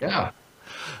report. Yeah.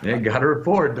 Yeah, got to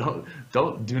report.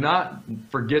 Do not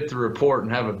forget to report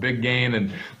and have a big gain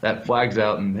and that flags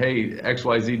out and hey,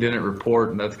 XYZ didn't report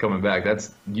and that's coming back.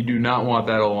 You do not want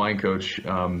that O-line coach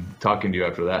talking to you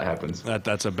after that happens.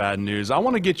 That's a bad news. I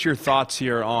want to get your thoughts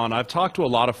here on. I've talked to a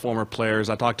lot of former players.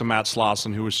 I talked to Matt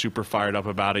Slauson, who was super fired up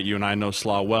about it. You and I know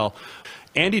Slaw well.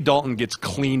 Andy Dalton gets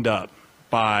cleaned up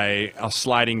by a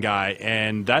sliding guy,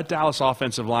 and that Dallas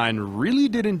offensive line really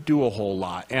didn't do a whole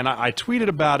lot. And I tweeted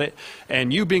about it,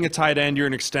 and you being a tight end, you're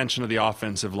an extension of the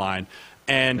offensive line.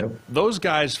 And those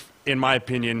guys, in my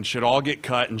opinion, should all get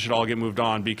cut and should all get moved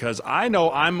on, because I know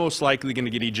I'm most likely going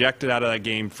to get ejected out of that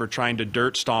game for trying to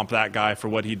dirt stomp that guy for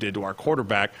what he did to our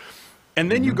quarterback. And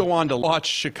then you go on to watch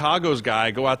Chicago's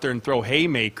guy go out there and throw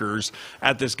haymakers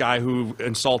at this guy who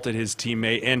insulted his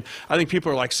teammate. And I think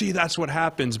people are like, see, that's what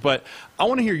happens. But I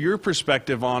want to hear your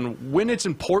perspective on when it's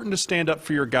important to stand up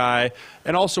for your guy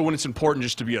and also when it's important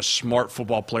just to be a smart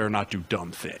football player, not do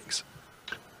dumb things.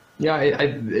 Yeah,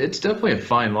 it's definitely a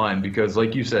fine line because,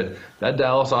 like you said, that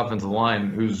Dallas offensive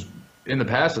line, who's in the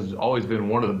past has always been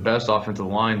one of the best offensive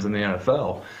lines in the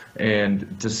NFL.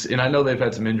 And I know they've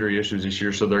had some injury issues this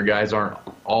year, so their guys they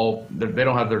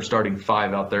don't have their starting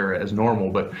 5 out there as normal.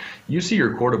 But you see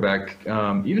your quarterback,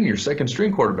 even your second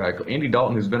string quarterback, Andy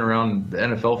Dalton, who's been around the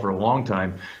NFL for a long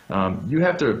time. You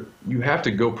have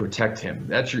to go protect him.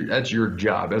 That's your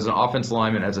job as an offensive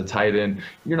lineman, as a tight end.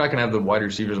 You're not going to have the wide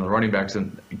receivers and the running backs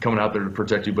coming out there to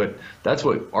protect you, but that's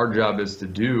what our job is to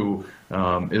do,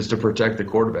 is to protect the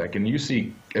quarterback. And you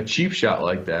see a cheap shot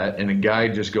like that and a guy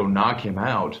just go knock him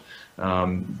out,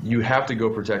 you have to go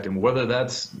protect him. Whether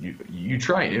that's you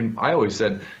try, and I always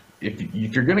said, if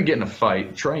you're going to get in a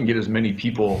fight, try and get as many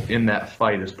people in that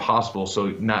fight as possible, so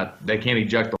they can't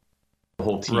eject the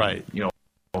whole team. Right.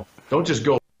 Don't just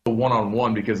go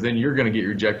one-on-one, because then you're going to get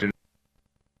rejected.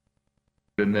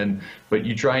 But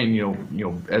you try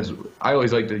and, as I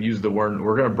always like to use the word,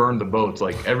 we're going to burn the boats.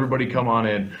 Like, everybody come on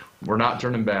in. We're not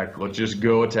turning back. Let's just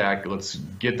go attack. Let's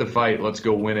get the fight. Let's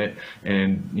go win it,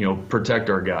 and, protect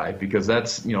our guy, because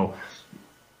that's,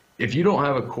 if you don't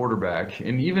have a quarterback,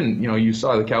 and even, you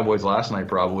saw the Cowboys last night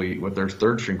probably with their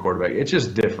third string quarterback, it's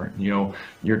just different.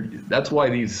 That's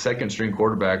why these second string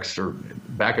quarterbacks or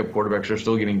backup quarterbacks are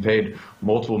still getting paid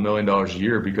multiple $1 million a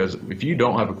year, because if you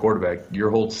don't have a quarterback, your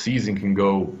whole season can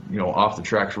go, off the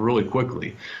tracks really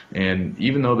quickly. And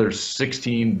even though there's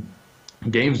 16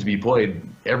 games to be played,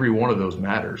 every one of those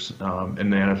matters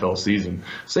in the NFL season.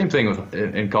 Same thing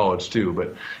in college too.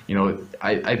 But,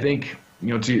 I think,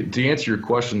 to answer your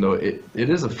question, though, it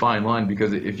is a fine line,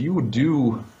 because if you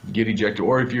do get ejected,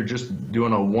 or if you're just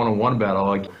doing a one-on-one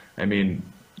battle,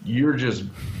 you're just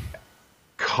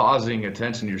causing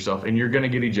attention to yourself, and you're going to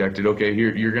get ejected. Okay,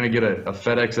 you're going to get a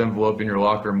FedEx envelope in your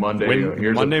locker Monday.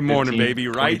 Here's Monday morning, baby,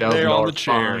 right there on the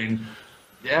chair. Fine.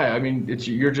 Yeah,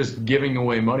 you're just giving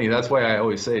away money. That's why I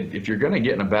always say, if you're going to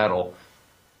get in a battle,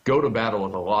 go to battle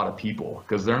with a lot of people,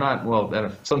 because they're not,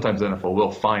 sometimes the NFL will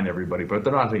fine everybody, but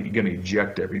they're not going to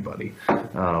eject everybody.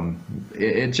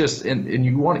 It just, and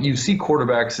you see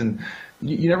quarterbacks, and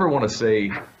you never want to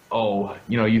say,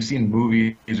 you've seen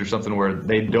movies or something where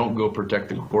they don't go protect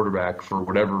the quarterback for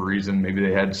whatever reason. Maybe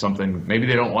they had something, maybe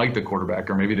they don't like the quarterback,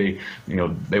 or maybe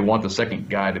they want the second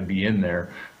guy to be in there.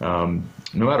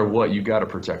 No matter what, you got to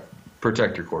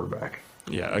protect your quarterback.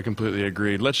 Yeah, I completely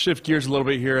agree. Let's shift gears a little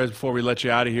bit here before we let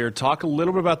you out of here. Talk a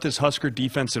little bit about this Husker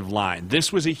defensive line.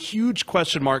 This was a huge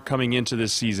question mark coming into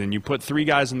this season. You put 3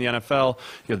 guys in the NFL.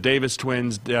 Davis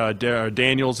twins,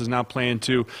 Daniels is now playing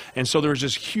too. And so there was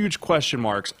just huge question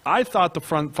marks. I thought the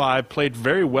front 5 played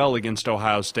very well against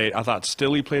Ohio State. I thought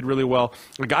Stille played really well.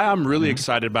 The guy I'm really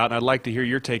excited about, and I'd like to hear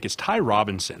your take, is Ty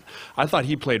Robinson. I thought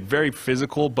he played very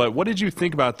physical, but what did you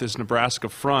think about this Nebraska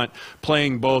front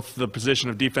playing both the position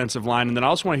of defensive line? And then I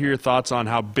also want to hear your thoughts on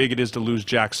how big it is to lose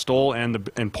Jack Stoll and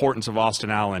the importance of Austin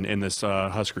Allen in this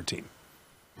Husker team.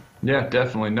 Yeah,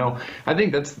 definitely. No, I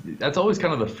think that's always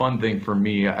kind of the fun thing for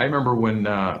me. I remember when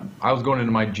I was going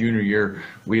into my junior year,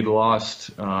 we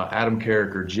lost Adam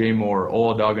Carricker, Jay Moore,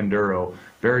 Ola Dagunduro,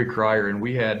 Barry Cryer, and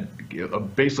we had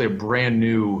basically a brand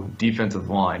new defensive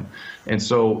line. And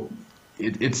so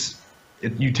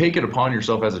you take it upon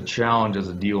yourself as a challenge as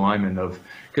a D lineman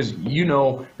because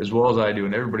as well as I do,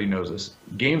 and everybody knows this,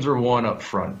 games are won up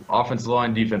front, offensive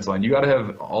line, defensive line. You got to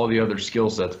have all the other skill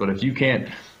sets, but if you can't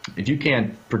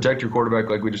protect your quarterback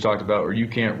like we just talked about, or you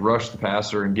can't rush the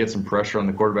passer and get some pressure on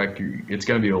the quarterback, it's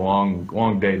going to be a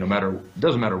long day. It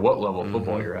doesn't matter what level of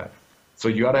football you're at. So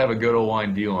you got to have a good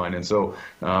O-line, D-line. And so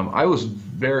I was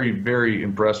very, very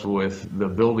impressed with the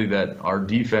ability that our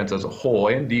defense as a whole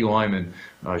and D-linemen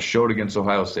showed against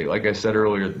Ohio State. Like I said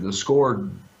earlier, the score,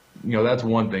 that's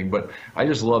one thing, but I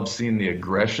just loved seeing the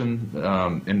aggression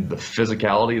and the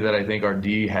physicality that I think our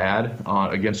D had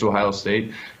against Ohio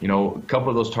State. A couple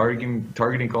of those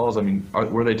targeting calls,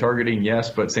 were they targeting?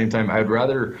 Yes, but at the same time, I'd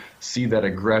rather see that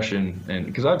aggression. And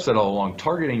because I've said all along,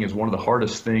 targeting is one of the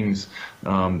hardest things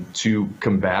to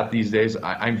combat these days.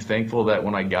 I'm thankful that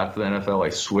when I got to the NFL, I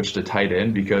switched to tight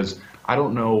end, because I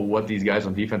don't know what these guys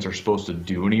on defense are supposed to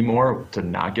do anymore to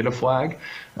not get a flag.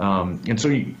 And so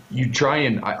you try,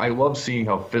 and I love seeing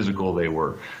how physical they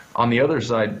were. On the other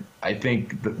side, I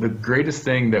think the greatest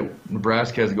thing that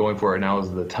Nebraska has going for it now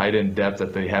is the tight end depth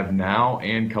that they have now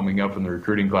and coming up in the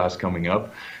recruiting class coming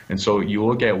up. And so you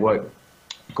look at what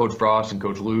Coach Frost and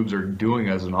Coach Lubes are doing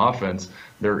as an offense.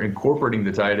 They're incorporating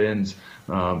the tight ends,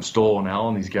 Stoll and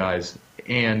Allen, these guys,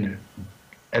 and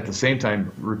at the same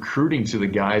time recruiting to the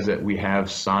guys that we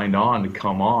have signed on to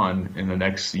come on in the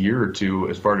next year or two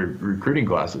as part of recruiting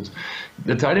classes.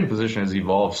 The tight end position has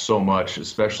evolved so much,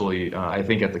 especially I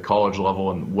think at the college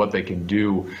level, and what they can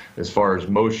do as far as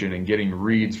motion and getting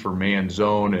reads for man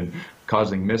zone and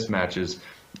causing mismatches.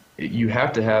 You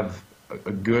have to have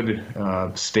a good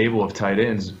stable of tight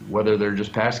ends, whether they're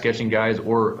just pass catching guys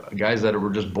or guys that were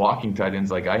just blocking tight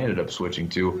ends like I ended up switching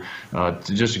to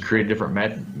just to create different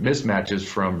mismatches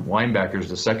from linebackers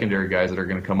to secondary guys that are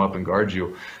going to come up and guard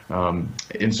you.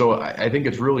 And so I think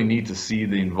it's really neat to see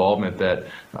the involvement that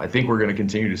I think we're going to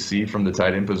continue to see from the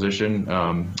tight end position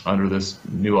under this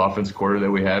new offense quarter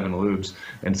that we have in Lubes,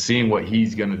 and seeing what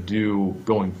he's going to do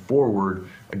going forward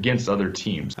against other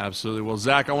teams. Absolutely. Well,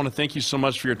 Zach, I want to thank you so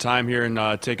much for your time here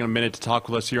and taking a minute to talk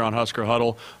with us here on Husker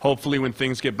Huddle. Hopefully when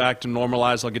things get back to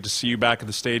normalized, I'll get to see you back at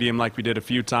the stadium like we did a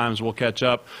few times. We'll catch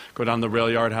up, go down the rail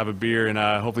yard, have a beer, and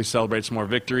hopefully celebrate some more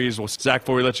victories. Well, Zach,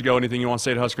 before we let you go, anything you want to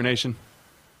say to Husker Nation?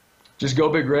 Just go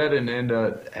Big Red and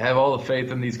have all the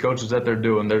faith in these coaches that they're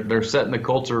doing. They're setting the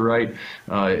culture right.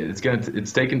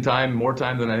 It's taken time, more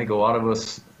time than I think a lot of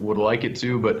us would like it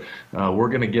to, but we're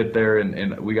going to get there,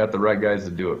 and we got the right guys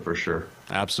to do it for sure.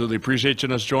 Absolutely. Appreciate you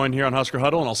us joining here on Husker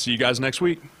Huddle, and I'll see you guys next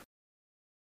week.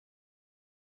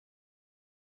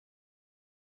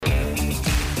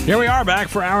 Here we are back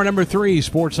for hour number 3,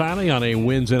 Sports Nightly on a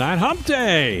Wednesday night. Hump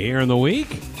Day here in the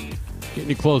week.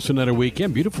 Getting you close to another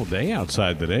weekend. Beautiful day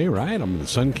outside today, right? I mean, the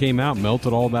sun came out,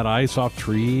 melted all that ice off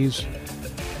trees.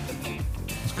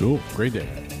 It's cool. Great day.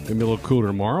 Gonna be a little cooler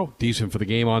tomorrow. Decent for the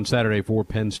game on Saturday for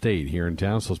Penn State here in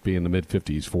town. So let's be in the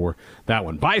mid-50s for that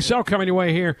one. Buy, sell coming your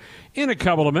way here in a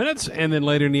couple of minutes. And then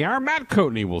later in the hour, Matt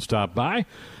Coatney will stop by.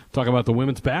 Talk about the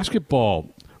women's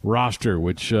basketball roster,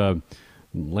 which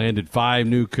landed 5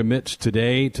 new commits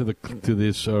today to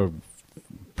this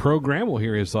program. We'll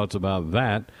hear his thoughts about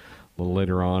that a little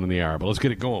later on in the hour. But let's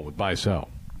get it going with Buy Sell.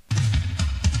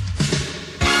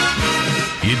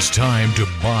 It's time to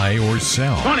buy or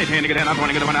sell.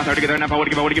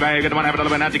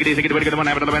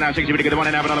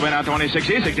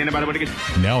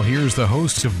 Now here's the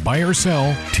hosts of Buy or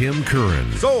Sell, Tim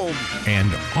Curran. Sold.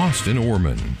 And Austin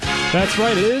Orman. That's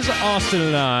right. It is Austin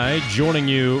and I joining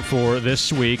you for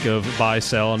this week of Buy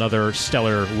Sell, another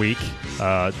stellar week.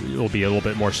 It'll be a little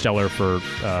bit more stellar for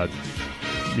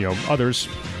others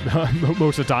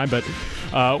most of the time, but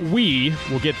we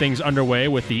will get things underway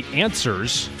with the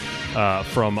answers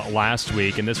from last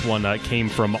week, and this one came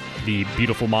from the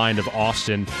beautiful mind of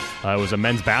Austin. It was a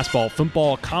men's basketball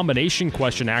football combination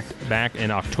question back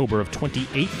in October of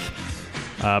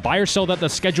 28th. Buy or sell that the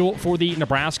schedule for the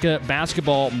Nebraska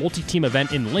basketball multi-team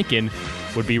event in Lincoln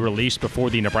would be released before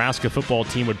the Nebraska football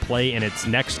team would play in its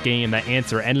next game. That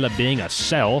answer ended up being a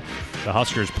sell. The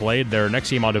Huskers played their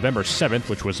next game on November 7th,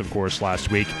 which was, of course, last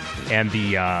week. And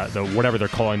the whatever they're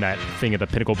calling that thing at the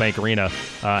Pinnacle Bank Arena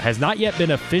has not yet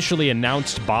been officially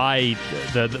announced by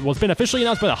it's been officially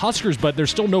announced by the Huskers, but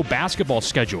there's still no basketball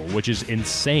schedule, which is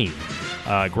insane.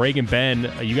 Greg and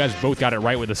Ben, you guys both got it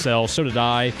right with the sell. So did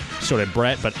I. So did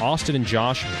Brett. But Austin and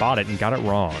Josh bought it and got it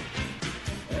wrong.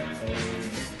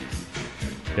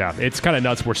 Yeah, it's kind of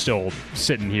nuts. We're still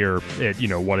sitting here at,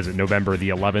 what is it, November the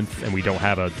 11th, and we don't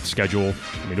have a schedule.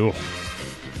 I mean,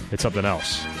 it's something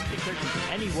else. I think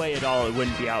there's any way at all it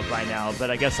wouldn't be out by now,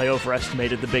 but I guess I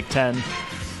overestimated the Big Ten.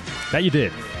 That you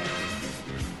did.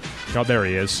 Oh, there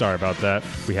he is. Sorry about that.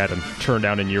 We had him turned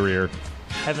down in your ear.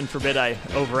 Heaven forbid I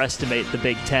overestimate the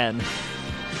Big Ten.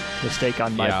 Mistake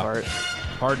on my part.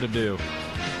 Hard to do.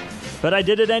 But I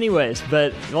did it anyways.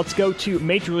 But let's go to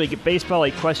Major League Baseball. A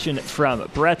question from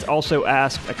Brett, also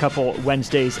asked a couple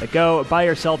Wednesdays ago. Buy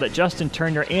or sell that Justin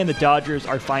Turner and the Dodgers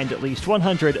are fined at least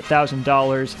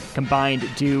 $100,000 combined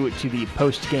due to the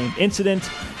post-game incident.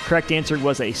 Correct answer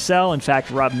was a sell. In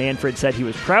fact, Rob Manfred said he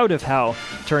was proud of how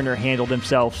Turner handled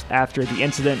himself after the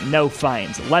incident. No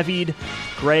fines levied.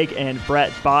 Greg and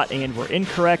Brett bought and were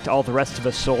incorrect. All the rest of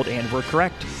us sold and were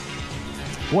correct.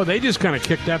 Well, they just kind of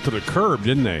kicked that to the curb,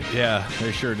 didn't they? Yeah,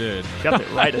 they sure did. Got it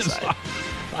right aside.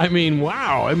 I mean,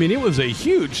 wow. I mean, it was a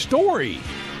huge story.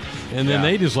 And then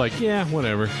they just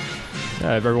whatever.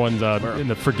 Everyone's in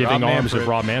the forgiving arms of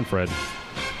Rob Manfred.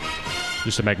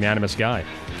 Just a magnanimous guy.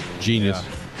 Genius.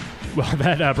 Yeah. Well,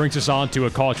 that brings us on to a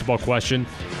college football question.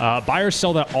 Buy or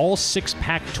sell that all 6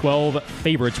 Pac-12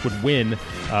 favorites would win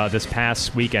this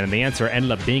past weekend? And the answer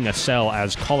ended up being a sell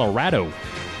as Colorado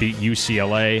beat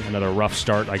UCLA. Another rough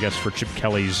start, I guess, for Chip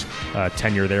Kelly's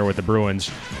tenure there with the Bruins.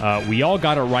 We all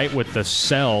got it right with the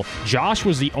sell. Josh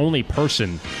was the only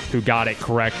person who got it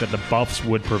correct that the Buffs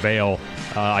would prevail,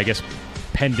 I guess,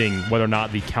 pending whether or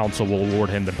not the council will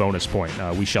award him the bonus point.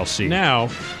 We shall see. Now,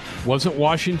 wasn't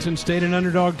Washington State an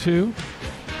underdog too?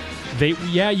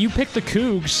 You picked the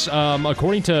Cougs.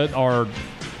 According to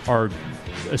our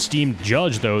esteemed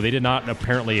judge, though, they did not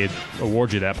apparently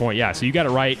award you that point. Yeah, so you got it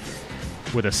right.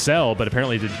 with a sell, but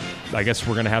apparently, I guess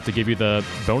we're going to have to give you the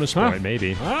bonus point,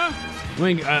 maybe. Huh? I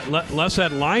mean, unless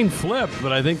that line flipped,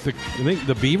 but I think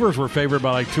the Beavers were favored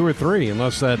by like 2 or 3,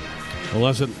 unless it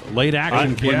late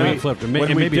action came and flipped.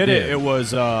 When we did it, it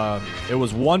was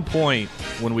 1 point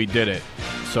when we did it.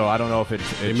 So I don't know if it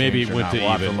maybe changed or went not. to We'll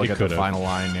have even. to look It at the could've. final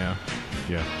line. Yeah.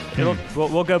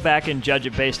 We'll go back and judge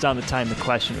it based on the time the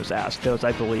question was asked. That was,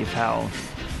 I believe, how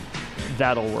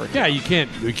that'll work. Yeah, we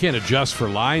can't adjust for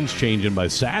lines changing by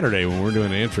Saturday when we're doing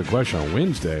an answer question on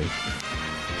Wednesday.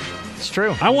 It's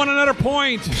true. I want another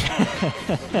point.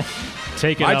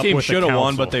 Take it My up team with the should have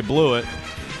won, council. but they blew it.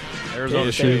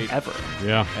 Arizona State. Ever.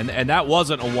 Yeah. And that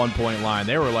wasn't a 1-point line.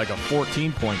 They were like a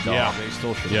 14-point dog. Yeah. They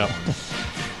still should Yep.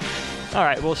 have. All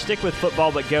right, we'll stick with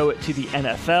football, but go to the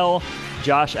NFL.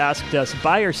 Josh asked us,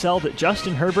 buy or sell that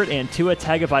Justin Herbert and Tua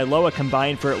Tagovailoa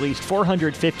combined for at least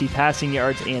 450 passing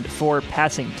yards and 4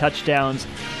 passing touchdowns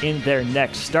in their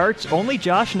next starts. Only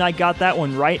Josh and I got that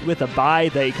one right with a buy.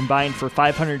 They combined for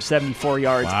 574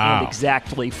 yards and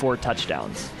exactly 4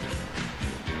 touchdowns.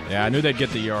 Yeah, I knew they'd get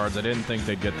the yards. I didn't think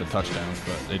they'd get the touchdowns,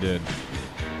 but they did.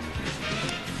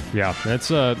 Yeah,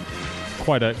 that's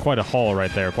quite a haul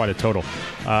right there, quite a total.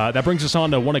 That brings us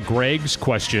on to one of Greg's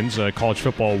questions, college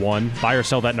football one. Buy or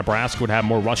sell that Nebraska would have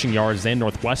more rushing yards than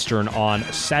Northwestern on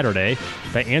Saturday.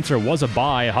 The answer was a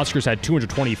buy. Huskers had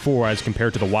 224 as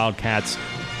compared to the Wildcats'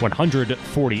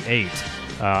 148.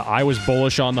 I was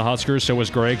bullish on the Huskers, so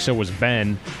was Greg, so was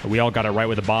Ben. We all got it right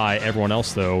with a buy. Everyone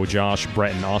else, though, Josh,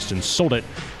 Brett, and Austin sold it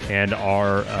and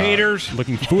are haters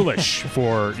looking foolish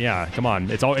for, come on.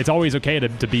 It's always okay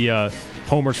to be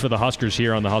homers for the Huskers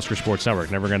here on the Husker Sports Network.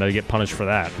 Never going to get punished for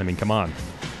that. I mean, come on.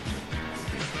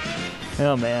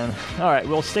 Oh, man. All right,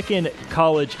 we'll stick in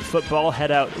college football,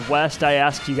 head out west. I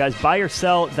asked you guys, buy or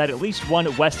sell that at least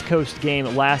one West Coast game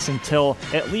lasts until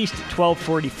at least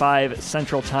 12:45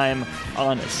 Central Time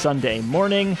on Sunday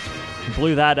morning.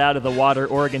 Blew that out of the water.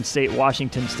 Oregon State,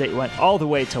 Washington State went all the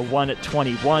way to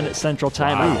 1:21 Central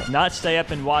Time. Wow. I did not stay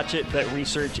up and watch it, but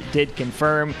research did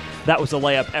confirm that was a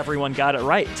layup. Everyone got it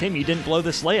right. Tim, you didn't blow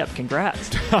this layup. Congrats.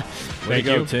 Thank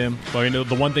you, Tim. Well,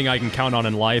 the one thing I can count on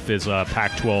in life is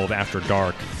Pac-12 after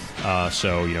dark.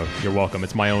 So, you're welcome.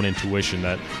 It's my own intuition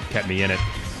that kept me in it.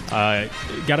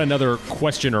 Got another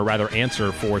question, or rather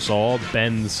answer for us all.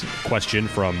 Ben's question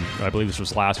from, I believe this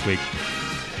was last week.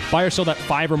 Buy or sell that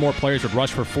 5 or more players would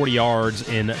rush for 40 yards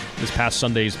in this past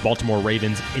Sunday's Baltimore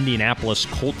Ravens-Indianapolis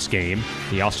Colts game,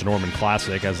 the Austin Norman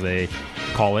Classic, as they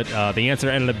call it. The answer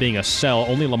ended up being a sell.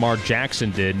 Only Lamar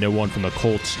Jackson did. No one from the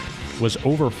Colts was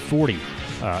over 40.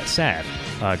 Sad.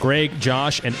 Greg,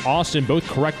 Josh, and Austin both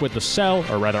correct with the sell,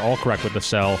 or rather all correct with the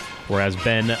sell, whereas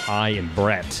Ben, I, and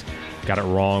Brett got it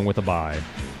wrong with a buy.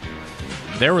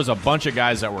 There was a bunch of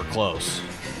guys that were close.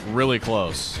 Really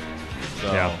close.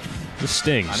 So. Yeah. This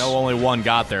stings. I know only one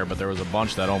got there, but there was a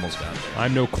bunch that almost got there.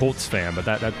 I'm no Colts fan, but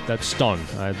that stung.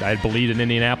 I believed in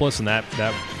Indianapolis, and that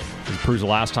proves the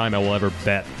last time I will ever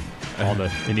bet on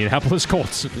the Indianapolis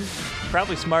Colts.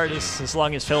 Probably smartest as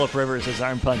long as Phillip Rivers is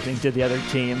arm punting to the other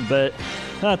team, but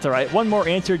that's all right. One more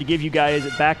answer to give you guys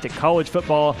back to college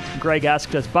football. Greg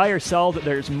asked us, buy or sell that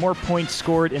there's more points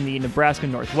scored in the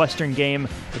Nebraska-Northwestern game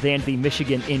than the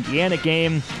Michigan-Indiana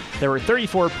game. There were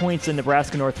 34 points in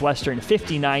Nebraska-Northwestern,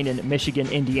 59 in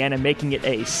Michigan-Indiana, making it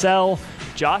a sell.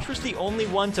 Josh was the only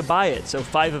one to buy it, so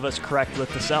 5 of us correct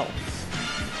with the sell.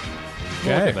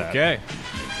 Okay.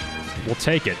 We'll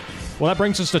take it. Well, that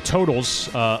brings us to totals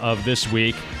of this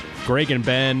week. Greg and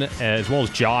Ben, as well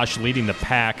as Josh, leading the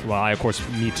pack. Well, of course,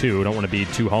 me too. Don't want to be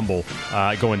too humble.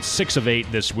 Going 6 of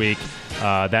 8 this week.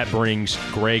 That brings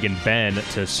Greg and Ben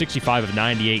to 65 of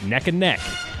 98, neck and neck.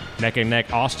 Neck and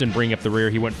neck. Austin bringing up the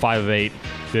rear. He went 5 of 8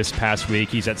 this past week.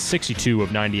 He's at 62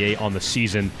 of 98 on the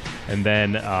season. And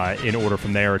then in order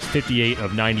from there, it's 58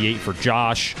 of 98 for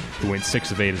Josh, who went 6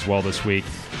 of 8 as well this week.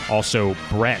 Also,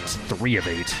 Brett, 3 of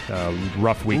 8.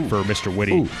 Rough week for Mr.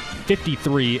 Whitty.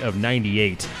 53 of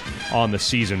 98 on the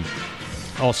season.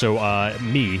 Also,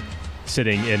 me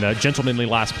sitting in a gentlemanly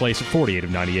last place at 48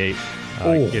 of 98.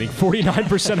 Getting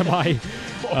 49% of my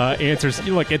answers.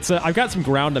 Look, I've got some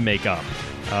ground to make up.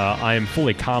 I am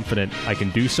fully confident I can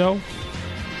do so.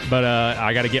 But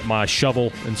I got to get my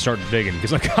shovel and start digging,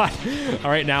 because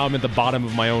right now I'm at the bottom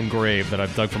of my own grave that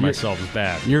I've dug for myself. It's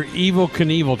bad. You're Evel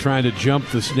Knievel trying to jump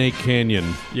the Snake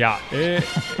Canyon. Yeah.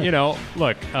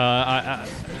 Look, I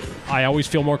always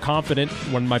feel more confident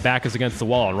when my back is against the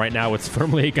wall, and right now it's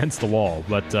firmly against the wall.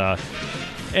 But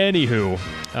Anywho,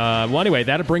 well, anyway,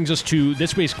 that brings us to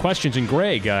this week's questions. And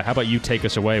Greg, how about you take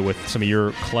us away with some of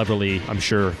your cleverly, I'm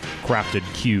sure, crafted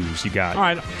cues you got? All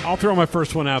right, I'll throw my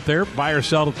first one out there. Buy or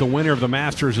sell that the winner of the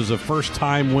Masters is a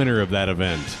first-time winner of that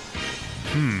event.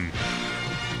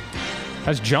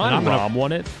 Has John Rahm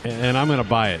won it? And I'm going to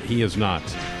buy it. He is not.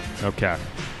 Okay.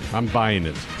 I'm buying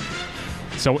it.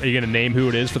 So are you going to name who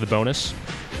it is for the bonus?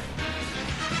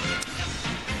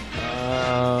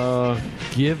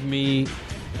 Give me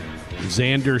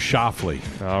Xander Schauffele.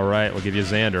 All right, we'll give you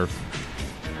Xander.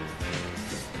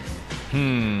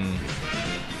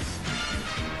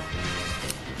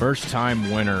 First time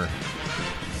winner.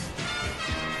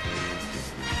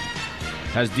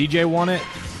 Has DJ won it?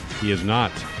 He is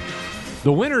not.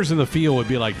 The winners in the field would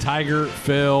be like Tiger,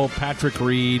 Phil, Patrick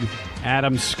Reed,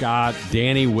 Adam Scott,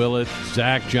 Danny Willett,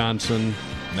 Zach Johnson.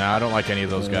 No, I don't like any of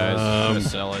those guys. I'm going to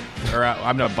sell it. Or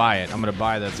I'm going to buy it. I'm going to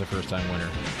buy that's a first-time winner.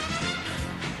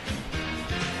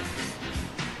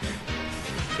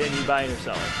 Can you buy it or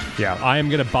sell it? Yeah, I am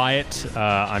going to buy it.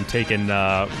 I'm taking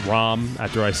Rahm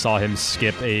after I saw him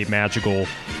skip a magical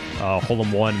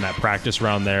hole-in-one in that practice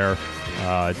round there.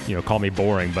 Call me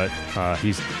boring, but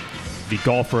he's the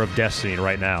golfer of destiny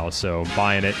right now, so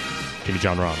buying it. Give me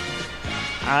John Rahm.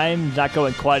 I'm not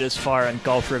going quite as far on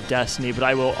golfer of destiny, but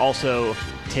I will also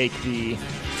take the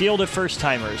field of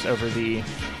first-timers over the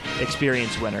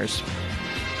experience winners.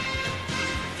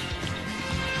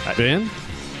 Ben?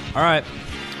 All right.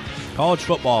 College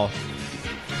football.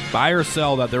 Buy or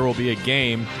sell that there will be a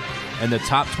game in the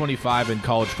top 25 in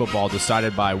college football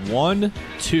decided by 1,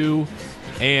 2,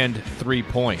 and 3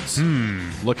 points.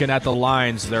 Looking at the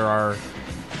lines, there are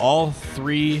all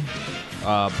 3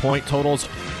 point totals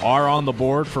are on the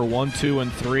board for 1, 2,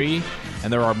 and 3,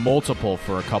 and there are multiple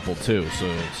for a couple too.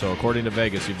 So according to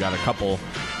Vegas, you've got a couple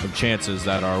of chances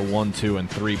that are 1, 2, and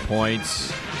 3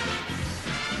 points.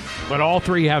 But all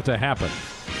 3 have to happen.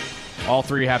 All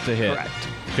 3 have to hit. Correct.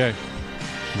 Okay.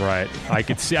 Right. I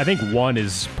could see. I think 1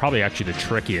 is probably actually the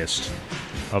trickiest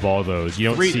of all those. You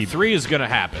don't see 3 is going to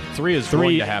happen. 3 is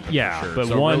going to happen. Yeah, for sure. but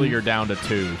so 1 really you're down to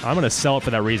 2. I'm going to sell it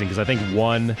for that reason because I think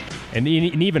 1 and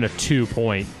even a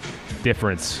 2-point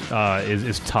difference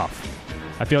is tough.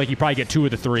 I feel like you probably get 2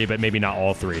 of the 3, but maybe not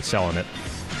all 3. Selling it.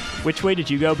 Which way did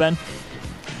you go, Ben?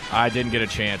 I didn't get a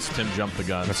chance. Tim jumped the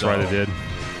gun. That's right, I did.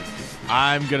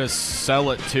 I'm going to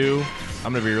sell it too.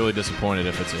 I'm going to be really disappointed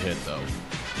if it's a hit, though.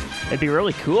 It'd be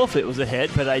really cool if it was a hit,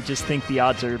 but I just think the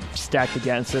odds are stacked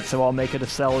against it, so I'll make it a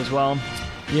sell as well.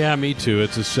 Yeah, me too.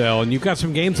 It's a sell. And you've got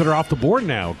some games that are off the board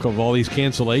now because of all these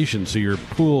cancellations, so your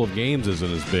pool of games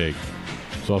isn't as big.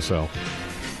 So I'll sell.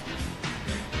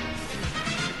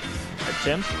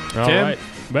 Tim? All right.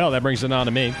 Well, that brings it on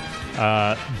to me.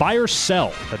 Buy or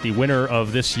sell that the winner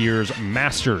of this year's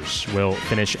Masters will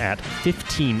finish at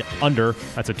 15 under.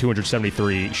 That's a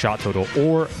 273 shot total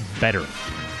or better.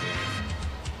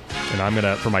 And I'm going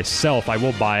to, for myself, I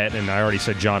will buy it, and I already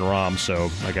said John Rahm, so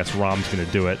I guess Rahm's going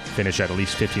to do it, finish at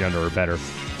least 15 under or better.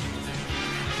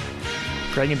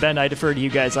 Craig and Ben, I defer to you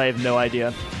guys. I have no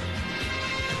idea.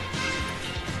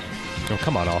 Oh,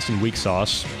 come on, Austin. Weak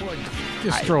sauce.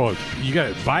 Just throw it. You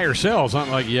got to buy or sell. It's not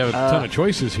like you have a ton of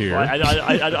choices here. Well,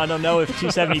 I don't know if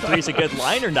 273 is a good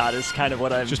line or not. Is kind of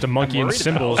what I'm. Just a monkey in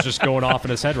cymbals just going off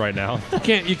in his head right now.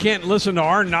 You can't listen to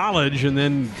our knowledge and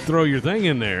then throw your thing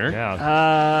in there.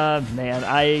 Yeah. Man,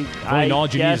 I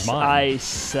guess I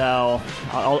sell.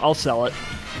 I'll sell it.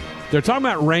 They're talking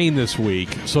about rain this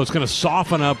week, so it's going to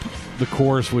soften up the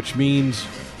course, which means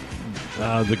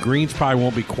the greens probably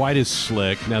won't be quite as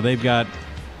slick. Now they've got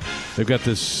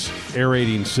this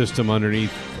aerating system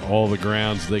underneath all the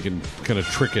grounds. They can kind of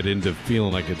trick it into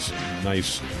feeling like it's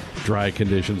nice, dry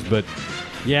conditions. But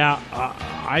yeah,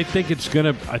 I think it's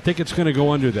gonna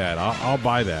go under that. I'll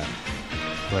buy that.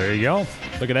 There you go.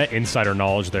 Look at that insider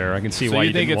knowledge there. I can see so why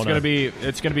you think it's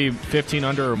gonna be 15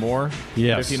 under or more.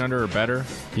 Yes. 15 under or better.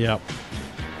 Yep.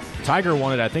 Tiger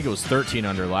won it. I think it was 13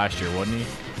 under last year, wasn't he?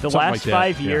 The Something last like that,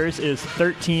 5 years is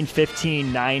 13,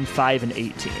 15, 9, 5, and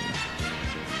 18.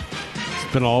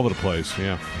 It's been all over the place.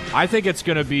 Yeah. I think it's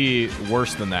going to be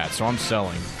worse than that, so I'm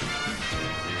selling.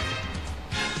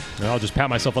 I'll just pat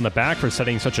myself on the back for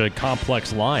setting such a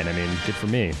complex line. I mean, good for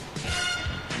me.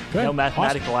 Good. No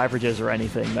mathematical averages or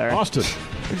anything there. Austin.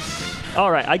 All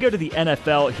right, I go to the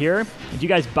NFL here. Do you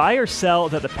guys buy or sell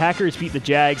that the Packers beat the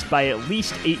Jags by at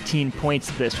least 18 points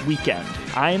this weekend?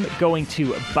 I'm going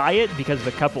to buy it because of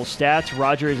a couple stats.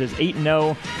 Rodgers is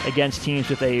 8-0 against teams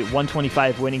with a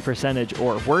 125 winning percentage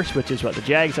or worse, which is what the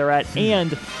Jags are at,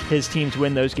 and his teams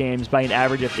win those games by an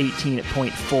average of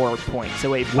 18.4 points.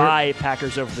 So a buy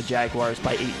Packers over the Jaguars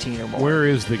by 18 or more. Where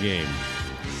is the game?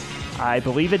 I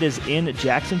believe it is in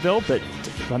Jacksonville, but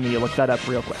let me look that up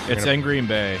real quick. It's in Green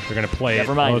Bay. They're going to play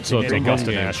Never mind. Oh, it's a Augusta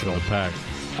home game National. for the Pack.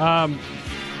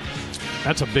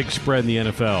 That's a big spread in the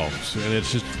NFL, and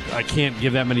it's just I can't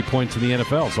give that many points in the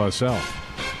NFL, so I sell.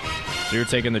 So you're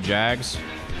taking the Jags?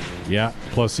 Yeah,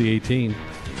 plus the 18.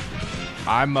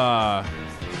 I'm man,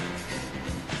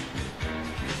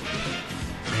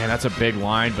 that's a big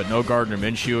line, but no Gardner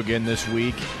Minshew again this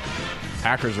week.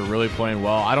 Packers are really playing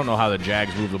well. I don't know how the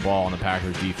Jags move the ball on the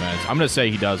Packers defense. I'm going to say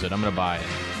he does it. I'm going to buy it.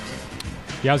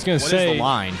 Yeah, I was going to say what is the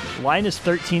line? Line is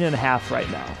 13.5 right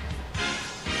now.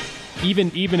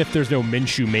 Even if there's no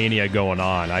Minshew mania going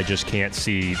on, I just can't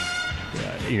see.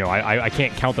 I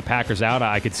can't count the Packers out.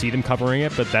 I could see them covering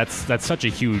it, but that's such a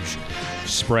huge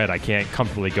spread. I can't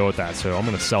comfortably go with that, so I'm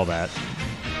going to sell that.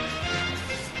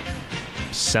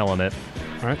 Selling it.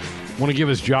 All right. Want to give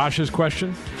us Josh's question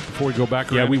before we go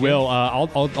back around? Yeah, we will.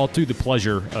 I'll do the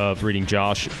pleasure of reading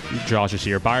Josh's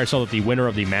here. Buy or sell that the winner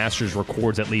of the Masters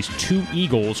records at least 2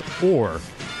 eagles or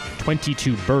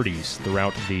 22 birdies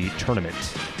throughout the tournament.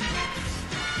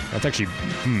 That's actually,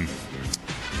 I'm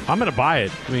going to buy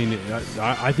it. I mean,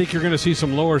 I think you're going to see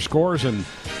some lower scores, and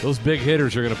those big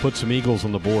hitters are going to put some eagles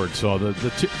on the board. So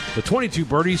the 22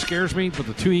 birdies scares me, but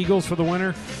the 2 eagles for the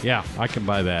winner, yeah, I can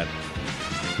buy that.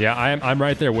 Yeah, I'm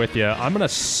right there with you. I'm going to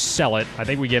sell it. I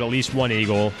think we get at least 1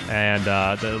 eagle and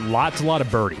a lot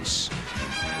of birdies.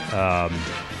 But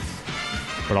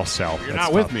I'll sell. You're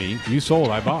not with me. You sold,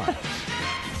 I bought.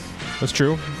 That's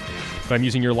true. But I'm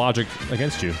using your logic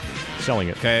against you. Selling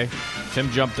it. Okay.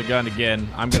 Tim jumped the gun again.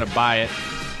 I'm going to buy it.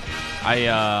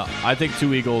 I think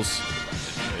 2 eagles,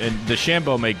 and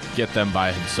DeChambeau may get them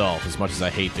by himself, as much as I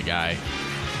hate the guy.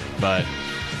 But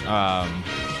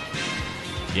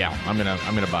yeah, I'm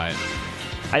gonna buy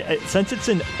it. Since it's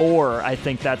an or, I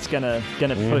think that's gonna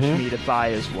push me to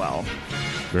buy as well.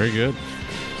 Very good.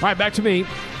 All right, back to me.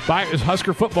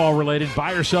 Husker football related.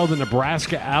 Buy or sell the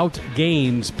Nebraska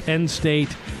outgains Penn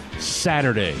State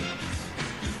Saturday.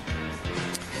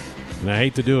 And I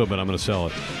hate to do it, but I'm going to sell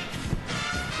it.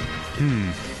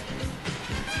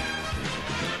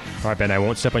 All right, Ben, I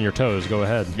won't step on your toes. Go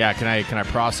ahead. Yeah, can I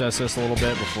process this a little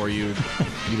bit before you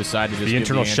decide to just the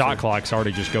internal give shot clock's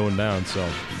already just going down, so.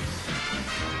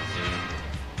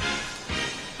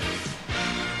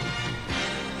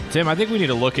 Tim, I think we need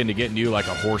to look into getting you like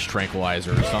a horse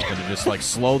tranquilizer or something to just like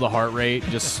slow the heart rate,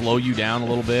 just slow you down a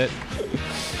little bit.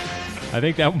 I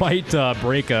think that might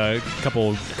break a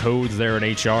couple codes there in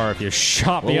HR if you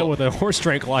shot me out with a horse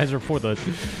tranquilizer before the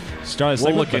start of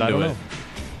the segment.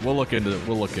 We'll look into it.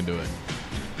 We'll look into it.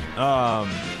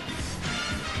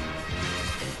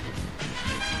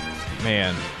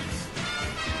 Man.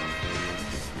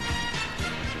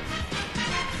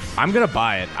 I'm going to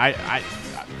buy it. I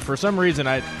for some reason,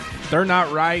 they're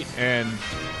not right, and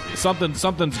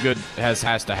something's good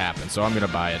has to happen, so I'm going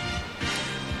to buy it.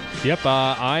 Yep,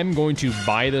 I'm going to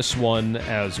buy this one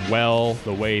as well.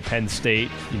 The way Penn State,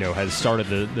 has started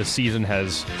the season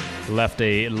has left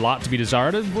a lot to be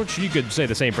desired, which you could say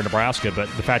the same for Nebraska, but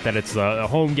the fact that it's the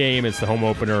home game, it's the home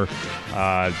opener,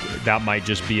 that might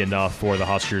just be enough for the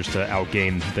Huskers to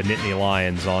outgame the Nittany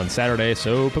Lions on Saturday,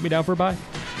 so put me down for a buy.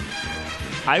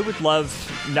 I would love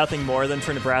nothing more than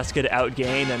for Nebraska to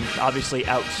outgain and obviously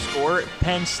outscore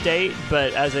Penn State,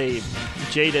 but as a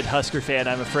jaded Husker fan,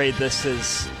 I'm afraid this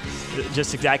is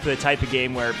just exactly the type of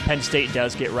game where Penn State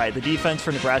does get right. The defense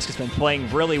for Nebraska's been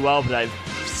playing really well, but I've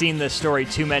seen this story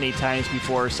too many times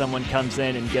before someone comes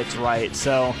in and gets right.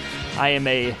 So I am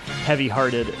a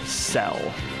heavy-hearted sell.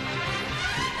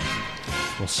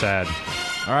 Well, sad.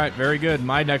 All right, very good.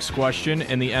 My next question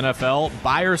in the NFL,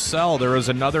 buy or sell. There is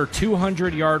another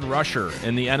 200-yard rusher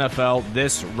in the NFL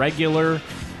this regular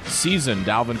season.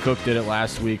 Dalvin Cook did it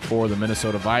last week for the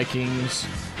Minnesota Vikings.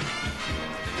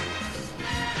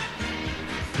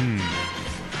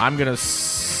 I'm going to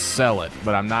sell it,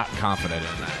 but I'm not confident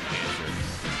in that answer.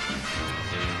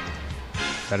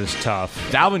 That is tough.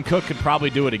 Dalvin Cook could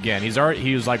probably do it again. He's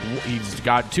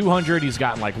got 200, he's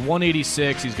gotten like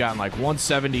 186, he's gotten like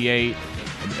 178.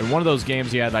 In one of those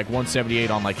games, he had like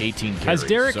 178 on like 18 carries. Has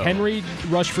Derrick Henry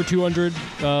rushed for 200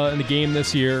 in the game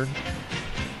this year?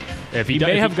 He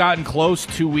may have gotten close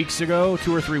 2 or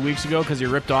 3 weeks ago because he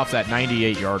ripped off that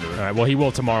 98-yarder. All right, well, he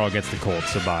will tomorrow against the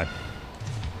Colts, so bye.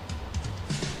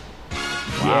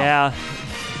 Wow. Yeah,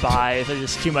 bye. There's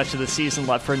just too much of the season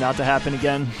left for it not to happen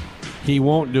again. He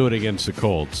won't do it against the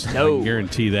Colts. No. I can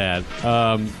guarantee that.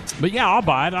 But yeah, I'll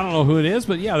buy it. I don't know who it is,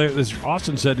 but yeah, as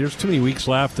Austin said, there's too many weeks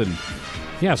left, and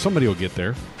yeah, somebody will get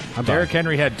there. Derrick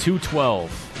Henry had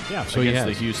 212 so against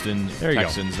the Houston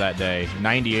Texans that day.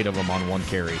 98 of them on one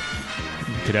carry.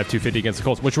 Could have 250 against the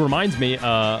Colts, which reminds me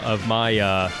of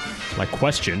my my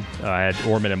question. I had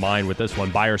Orman in mind with this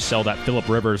one. Buy or sell that Phillip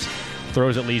Rivers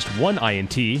throws at least one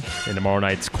INT in tomorrow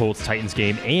night's Colts-Titans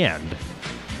game, and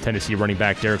Tennessee running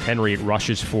back Derrick Henry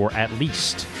rushes for at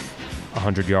least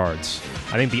 100 yards.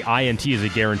 I think the INT is a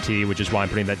guarantee, which is why I'm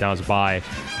putting that down as a buy.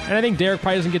 And I think Derrick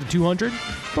probably doesn't get to 200,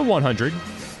 but 100 is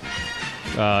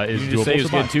doable. Did you say he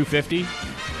was getting 250?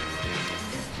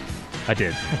 I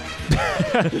did.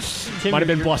 Might have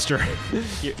been bluster.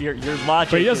 Your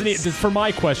logic. But he doesn't need, for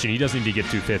my question, he doesn't need to get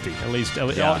 250. At least,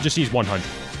 just needs 100.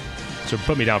 So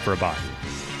put me down for a buy.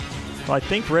 Well, I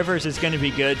think Rivers is going to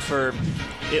be good for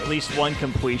at least one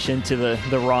completion to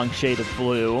the wrong shade of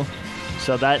blue.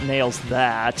 So that nails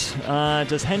that.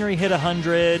 Does Henry hit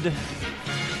 100?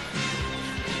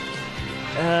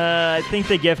 I think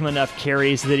they give him enough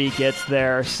carries that he gets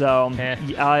there. So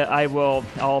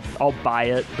I'll buy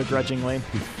it begrudgingly.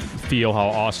 Feel how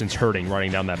Austin's hurting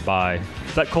running down that buy.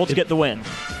 But Colts get the win.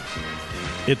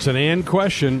 It's an and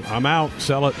question. I'm out.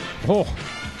 Sell it. Oh.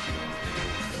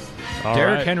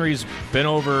 Derrick Henry's been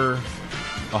over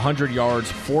 100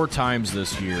 yards 4 times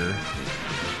this year.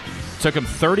 Took him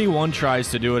 31 tries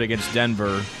to do it against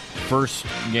Denver, first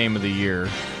game of the year.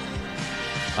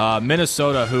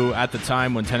 Minnesota, who at the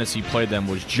time when Tennessee played them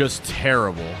was just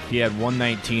terrible. He had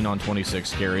 119 on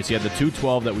 26 carries. He had the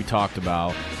 212 that we talked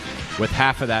about, with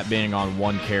half of that being on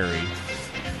 1 carry.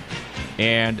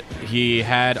 And he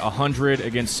had 100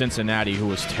 against Cincinnati, who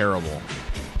was terrible.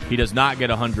 He does not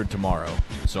get 100 tomorrow,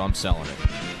 so I'm selling it.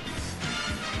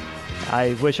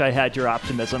 I wish I had your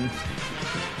optimism.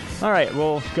 All right,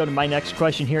 we'll go to my next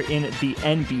question here in the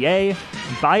NBA.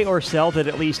 Buy or sell that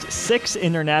at least 6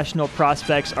 international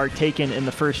prospects are taken in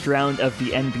the first round of the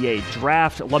NBA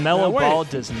draft. LaMelo Ball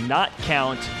does not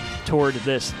count toward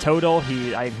this total.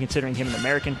 I'm considering him an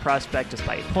American prospect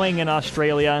despite playing in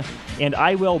Australia, and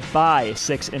I will buy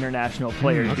 6 international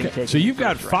players. Okay. So you've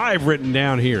got 5 written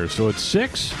down here, so it's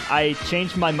 6? I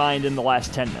changed my mind in the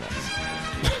last 10 minutes.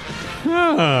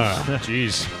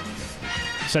 Jeez.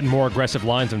 Setting more aggressive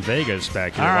lines than Vegas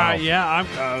back here. All right, yeah,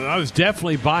 I was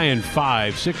definitely buying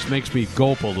 5. 6 makes me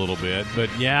gulp a little bit, but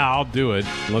yeah, I'll do it.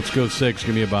 Let's go 6.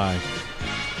 Give me a buy.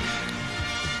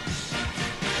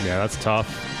 Yeah, that's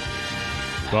tough.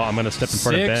 Well, I'm going to step in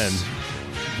front of Ben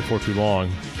before too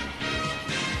long.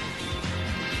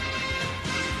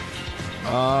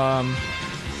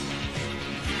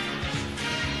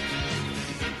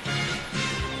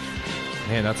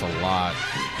 Man, that's a lot.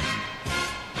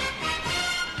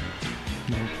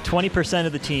 20%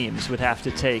 of the teams would have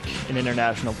to take an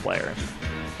international player.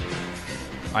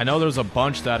 I know there's a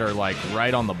bunch that are like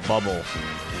right on the bubble.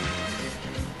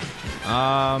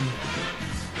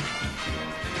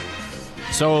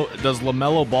 So does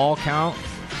LaMelo Ball count?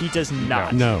 He does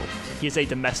not. No. He is a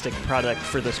domestic product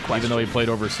for this question. Even though he played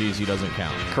overseas, he doesn't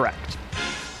count. Correct.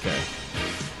 Okay.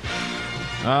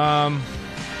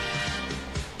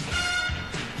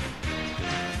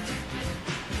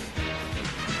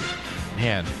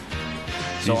 Man.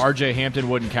 So RJ Hampton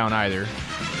wouldn't count either.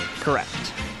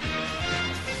 Correct.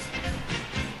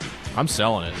 I'm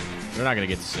selling it. They're not going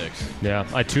to get to 6. Yeah,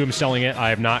 I too am selling it. I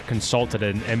have not consulted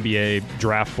an NBA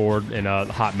draft board in a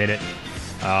hot minute.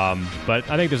 But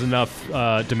I think there's enough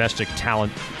domestic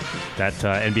talent that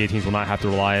NBA teams will not have to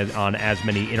rely on as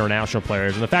many international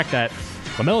players. And the fact that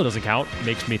LaMelo doesn't count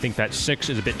makes me think that 6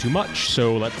 is a bit too much,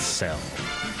 so let's sell.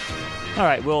 All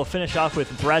right, we'll finish off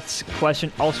with Brett's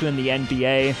question, also in the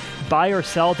NBA. Buy or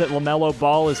sell that LaMelo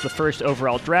Ball is the first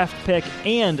overall draft pick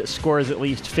and scores at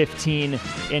least 15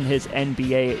 in his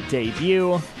NBA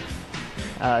debut.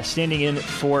 Standing in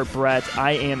for Brett,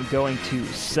 I am going to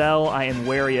sell. I am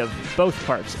wary of both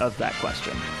parts of that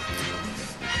question.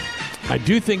 I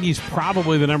do think he's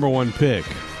probably the number 1 pick.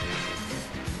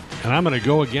 And I'm going to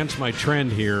go against my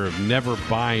trend here of never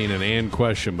buying an and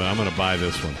question, but I'm going to buy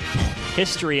this one.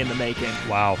 History in the making.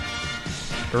 Wow.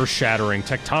 Earth-shattering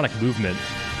tectonic movement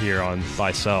here on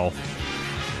buy sell.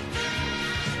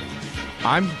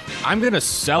 I'm going to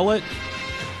sell it.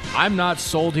 I'm not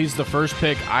sold he's the first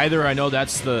pick either. I know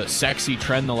that's the sexy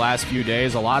trend the last few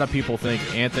days. A lot of people think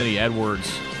Anthony Edwards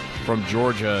from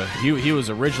Georgia, he was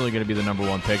originally going to be the number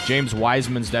 1 pick. James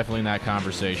Wiseman's definitely in that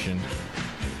conversation.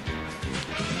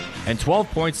 And 12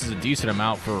 points is a decent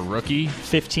amount for a rookie.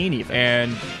 15 even.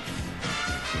 And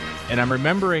I'm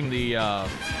remembering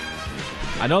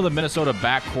I know the Minnesota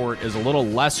backcourt is a little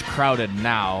less crowded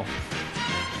now.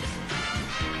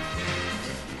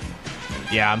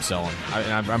 Yeah, I'm selling.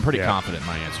 I'm pretty confident in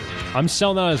my answer. I'm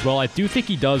selling that as well. I do think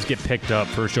he does get picked up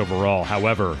first overall.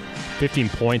 However, 15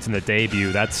 points in the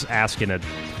debut, that's asking a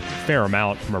fair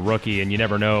amount from a rookie, and you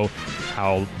never know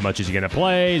how much is he going to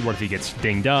play? What if he gets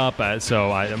dinged up?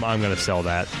 So I'm going to sell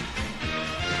that.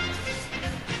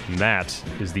 And that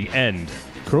is the end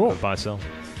of buy sell.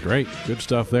 Great. Good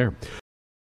stuff there.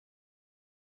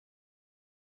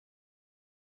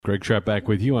 Greg Shrett back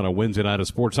with you on a Wednesday night of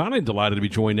sports. I'm delighted to be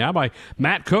joined now by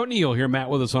Matt Coatney. You'll hear Matt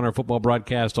with us on our football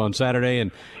broadcast on Saturday.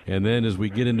 And then as we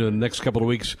get into the next couple of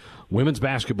weeks, women's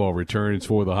basketball returns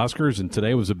for the Huskers. And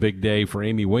today was a big day for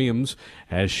Amy Williams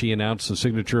as she announced the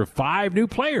signature of 5 new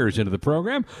players into the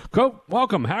program. Coach,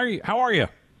 welcome. How are you?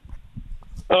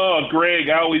 Oh, Greg,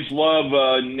 I always love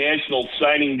National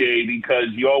Signing Day because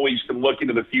you always can look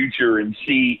into the future and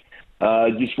see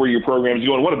just where your program is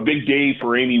going. What a big day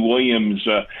for Amy Williams.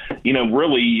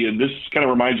 Really, this kind of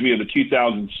reminds me of the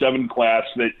 2007 class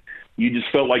that you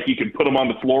just felt like you could put them on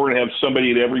the floor and have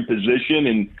somebody at every position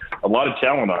and a lot of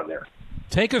talent on there.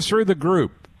 Take us through the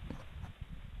group.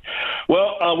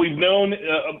 Well, we've known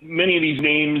many of these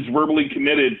names verbally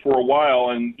committed for a while,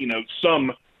 and,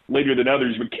 some later than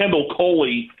others. But Kendall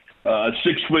Coley,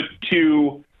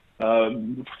 6'2",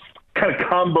 kind of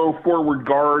combo forward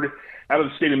guard, out of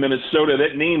the state of Minnesota.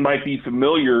 That name might be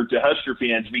familiar to Husker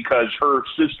fans because her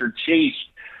sister Chase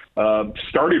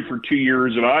started for 2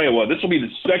 years in Iowa. This will be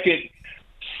the second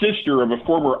sister of a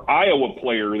former Iowa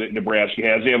player that Nebraska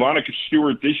has. They have Annika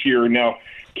Stewart this year, and now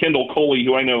Kendall Coley,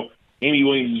 who I know Amy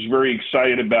Williams is very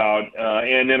excited about.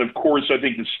 And then, of course, I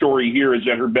think the story here is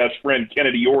that her best friend,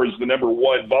 Kennedy Orr, is the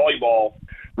 #1 volleyball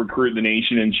recruit in the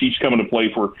nation, and she's coming to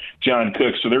play for John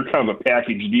Cook. So they're kind of a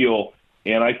package deal,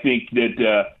 and I think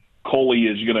that Coley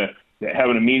is going to have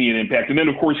an immediate impact. And then,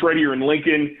 of course, right here in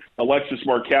Lincoln, Alexis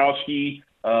Markowski,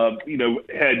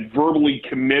 had verbally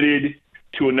committed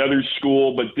to another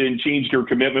school, but then changed her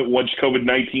commitment once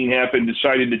COVID-19 happened,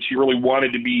 decided that she really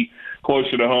wanted to be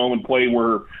closer to home and play where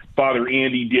her father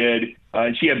Andy did.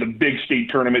 And she had the big state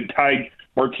tournament, tied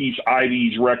Martise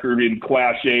Ivy's record in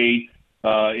Class A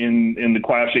in the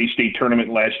Class A state tournament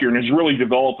last year, and has really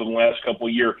developed in the last couple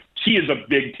of years. She is a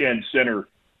Big Ten center.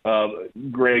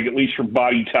 Greg, at least from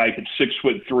body type, at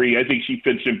 6'3". I think she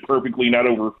fits in perfectly, not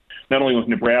only with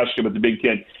Nebraska, but the Big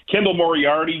Ten. Kendall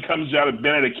Moriarty comes out of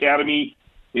Bennett Academy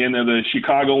in the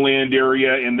Chicagoland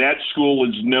area, and that school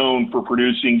is known for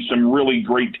producing some really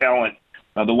great talent.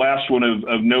 The last one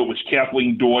of note was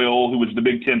Kathleen Doyle, who was the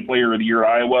Big Ten Player of the Year at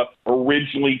Iowa,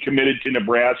 originally committed to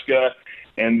Nebraska,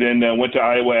 and then went to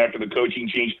Iowa after the coaching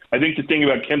change. I think the thing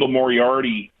about Kendall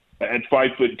Moriarty at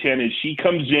 5'10" is she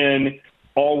comes in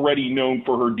already known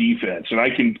for her defense. And I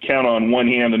can count on one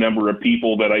hand the number of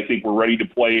people that I think were ready to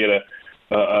play at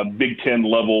a Big Ten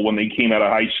level when they came out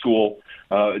of high school.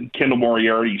 Kendall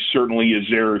Moriarty certainly is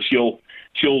there. She'll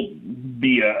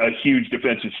be a huge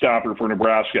defensive stopper for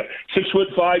Nebraska.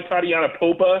 6'5", Tatiana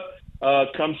Popa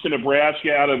comes to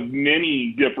Nebraska out of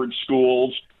many different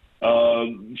schools.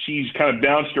 She's kind of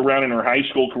bounced around in her high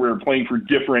school career playing for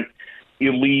different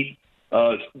elite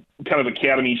kind of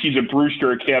academy. She's at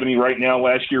Brewster Academy right now.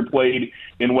 Last year played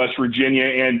in West Virginia.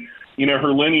 And,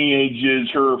 her lineage is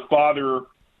her father.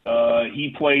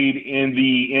 He played in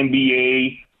the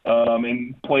NBA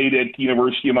and played at the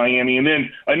University of Miami. And then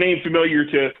a name familiar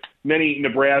to many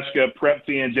Nebraska prep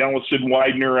fans, Allison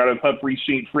Widener out of Humphrey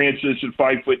St. Francis at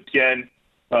 5'10".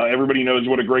 Everybody knows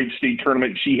what a great state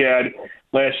tournament she had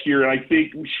last year. And I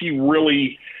think she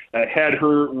really had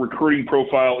her recruiting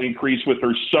profile increase with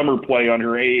her summer play on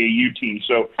her AAU team.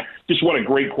 So just what a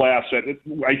great class that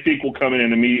I think will come in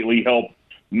and immediately help,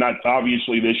 not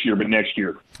obviously this year, but next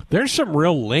year. There's some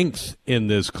real length in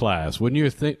this class, wouldn't you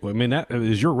think? I mean, that,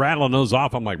 as you're rattling those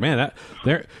off, I'm like, man,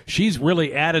 she's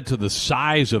really added to the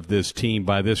size of this team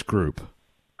by this group.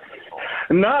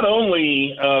 Not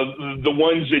only the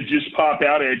ones that just pop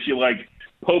out at you, like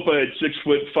Popa at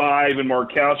 6'5" and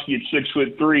Markowski at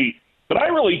 6'3", but I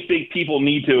really think people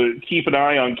need to keep an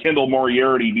eye on Kendall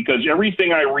Moriarty, because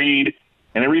everything I read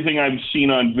and everything I've seen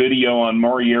on video on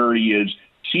Moriarty is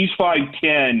she's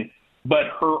 5'10", but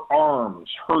her arms,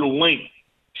 her length,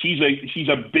 she's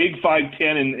a big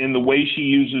 5'10", in the way she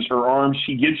uses her arms.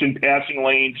 She gets in passing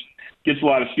lanes, gets a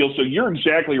lot of skill. So you're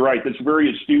exactly right. That's a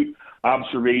very astute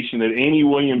observation that Amy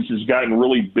Williams has gotten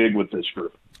really big with this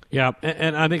group. Yeah,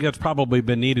 and I think that's probably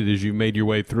been needed as you made your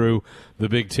way through the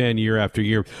Big Ten year after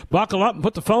year. Buckle up and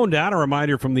put the phone down. A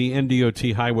reminder from the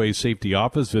NDOT Highway Safety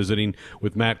Office, visiting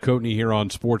with Matt Coatney here on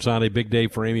Sports On. A big day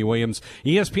for Amy Williams.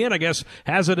 ESPN, I guess,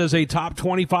 has it as a top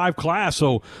 25 class,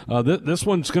 so this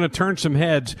one's going to turn some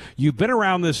heads. You've been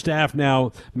around this staff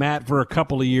now, Matt, for a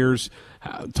couple of years.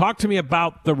 Talk to me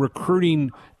about the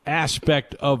recruiting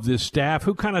aspect of this staff.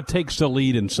 Who kind of takes the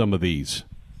lead in some of these?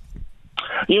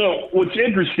 What's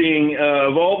interesting,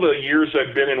 of all the years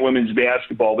I've been in women's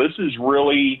basketball, this is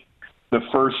really the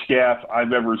first staff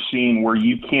I've ever seen where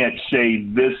you can't say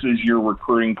this is your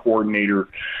recruiting coordinator,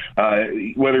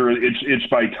 whether it's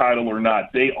by title or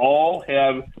not. They all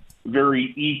have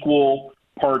very equal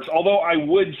parts. Although I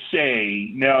would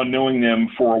say, now knowing them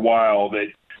for a while, that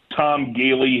Tom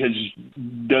Gailey has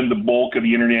done the bulk of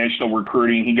the international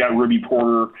recruiting. He got Ruby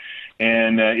Porter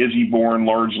and Izzy Bourne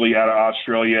largely out of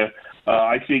Australia.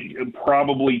 I think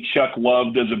probably Chuck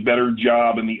Love does a better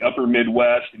job in the upper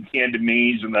Midwest and Camden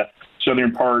Mays in the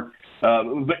southern part.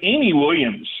 But Amy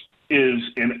Williams is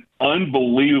an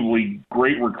unbelievably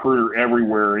great recruiter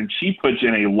everywhere, and she puts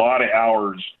in a lot of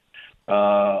hours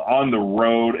on the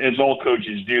road, as all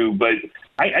coaches do. But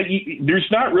there's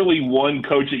not really one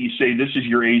coach that you say this is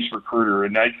your ace recruiter,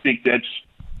 and I think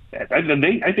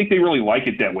I think they really like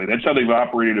it that way. That's how they've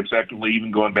operated effectively,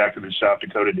 even going back to the South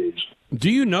Dakota days. Do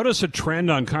you notice a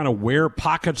trend on kind of where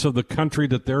pockets of the country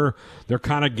that they're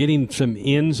kind of getting some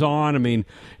ins on? I mean,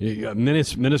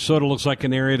 Minnesota looks like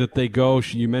an area that they go.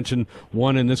 You mentioned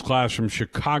one in this class from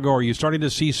Chicago. Are you starting to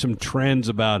see some trends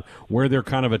about where they're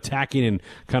kind of attacking and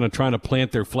kind of trying to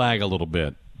plant their flag a little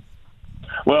bit?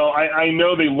 Well, I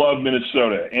know they love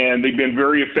Minnesota, and they've been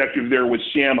very effective there with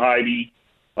Sam Hyde.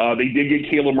 They did get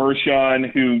Kayla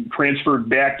Mershon, who transferred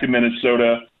back to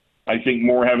Minnesota, I think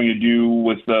more having to do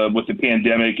with the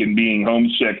pandemic and being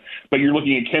homesick. But you're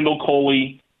looking at Kendall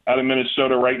Coley out of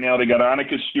Minnesota right now. They got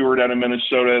Annika Stewart out of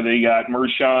Minnesota. They got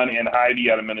Mershon and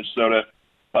Heidi out of Minnesota.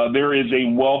 There is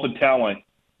a wealth of talent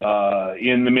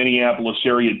in the Minneapolis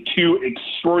area. Two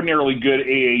extraordinarily good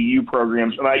AAU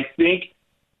programs. And I think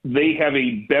they have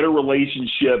a better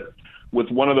relationship with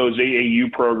one of those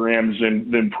AAU programs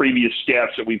than previous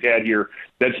staffs that we've had here.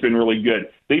 That's been really good.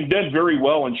 They've done very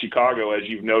well in Chicago, as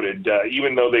you've noted.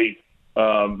 Even though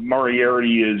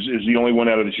Moriarty is the only one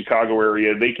out of the Chicago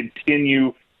area, they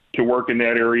continue to work in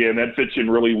that area, and that fits in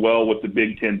really well with the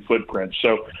Big Ten footprint.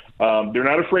 So they're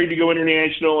not afraid to go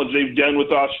international, as they've done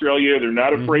with Australia. They're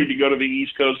not afraid to go to the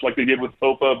East Coast like they did with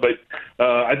Popa. But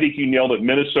I think you nailed it.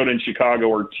 Minnesota and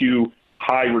Chicago are two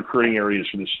high recruiting areas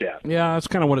for the staff. Yeah, that's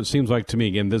kind of what it seems like to me.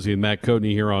 Again, visiting Matt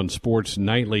Coatney here on Sports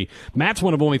Nightly. Matt's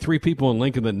one of only 3 people in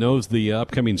Lincoln that knows the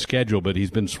upcoming schedule, but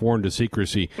he's been sworn to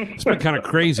secrecy. It's been kind of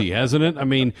crazy, hasn't it? I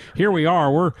mean, here we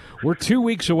are. We're 2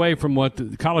 weeks away from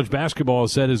what college basketball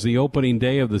has said is the opening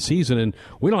day of the season, and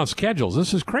we don't have schedules.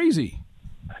 This is crazy.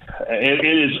 It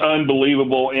is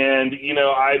unbelievable, and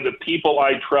the people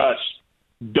I trust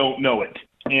don't know it.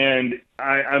 And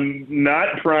I'm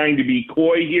not trying to be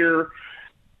coy here.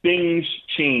 Things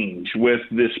change with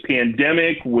this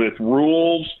pandemic, with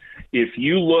rules. If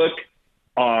you look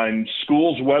on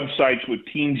schools' websites with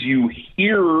teams you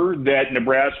hear that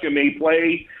Nebraska may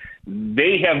play,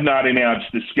 they have not announced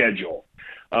the schedule.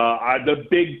 The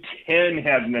Big Ten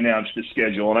hasn't announced the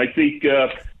schedule. And I think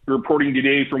reporting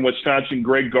today from Wisconsin,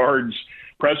 Greg Gard's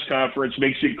press conference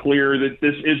makes it clear that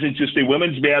this isn't just a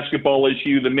women's basketball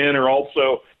issue. The men are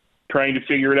also trying to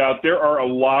figure it out. There are a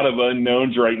lot of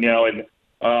unknowns right now, and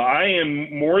I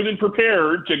am more than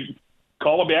prepared to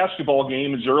call a basketball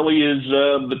game as early as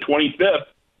the 25th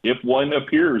if one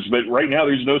appears. But right now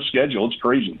there's no schedule. It's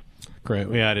crazy. Great.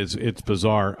 Yeah, it is. It's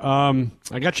bizarre.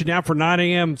 I got you down for 9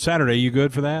 a.m. Saturday. You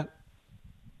good for that?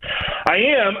 I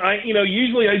am.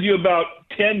 Usually I do about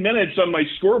 10 minutes on my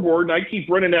scoreboard, and I keep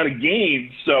running out of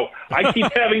games. So I keep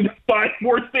having to find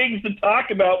more things to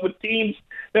talk about with teams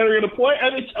that are going to play.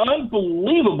 And it's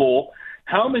unbelievable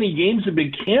how many games have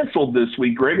been canceled this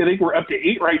week, Greg. I think we're up to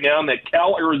 8 right now, and that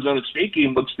Cal-Arizona State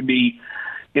game looks to be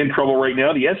in trouble right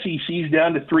now. The SEC's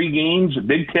down to 3 games. The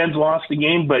Big Ten's lost a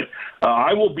game, but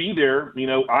I will be there.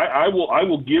 I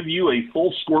will give you a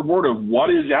full scoreboard of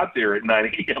what is out there at 9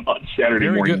 a.m. on Saturday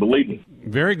morning, believe me.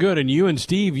 Very good. And you and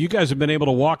Steve, you guys have been able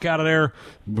to walk out of there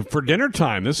for dinner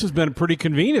time. This has been pretty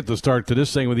convenient to start to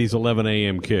this thing with these 11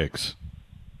 a.m. kicks.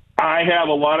 I have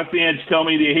a lot of fans tell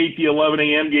me they hate the 11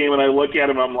 a.m. game, and I look at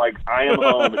them, I'm like, I am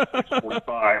home at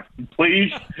 6:45.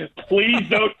 Please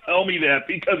don't tell me that,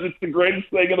 because it's the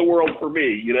greatest thing in the world for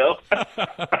me,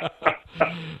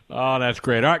 Oh, that's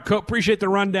great. All right, Coach, appreciate the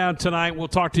rundown tonight. We'll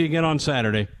talk to you again on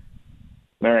Saturday.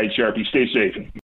 All right, Sharpie, stay safe.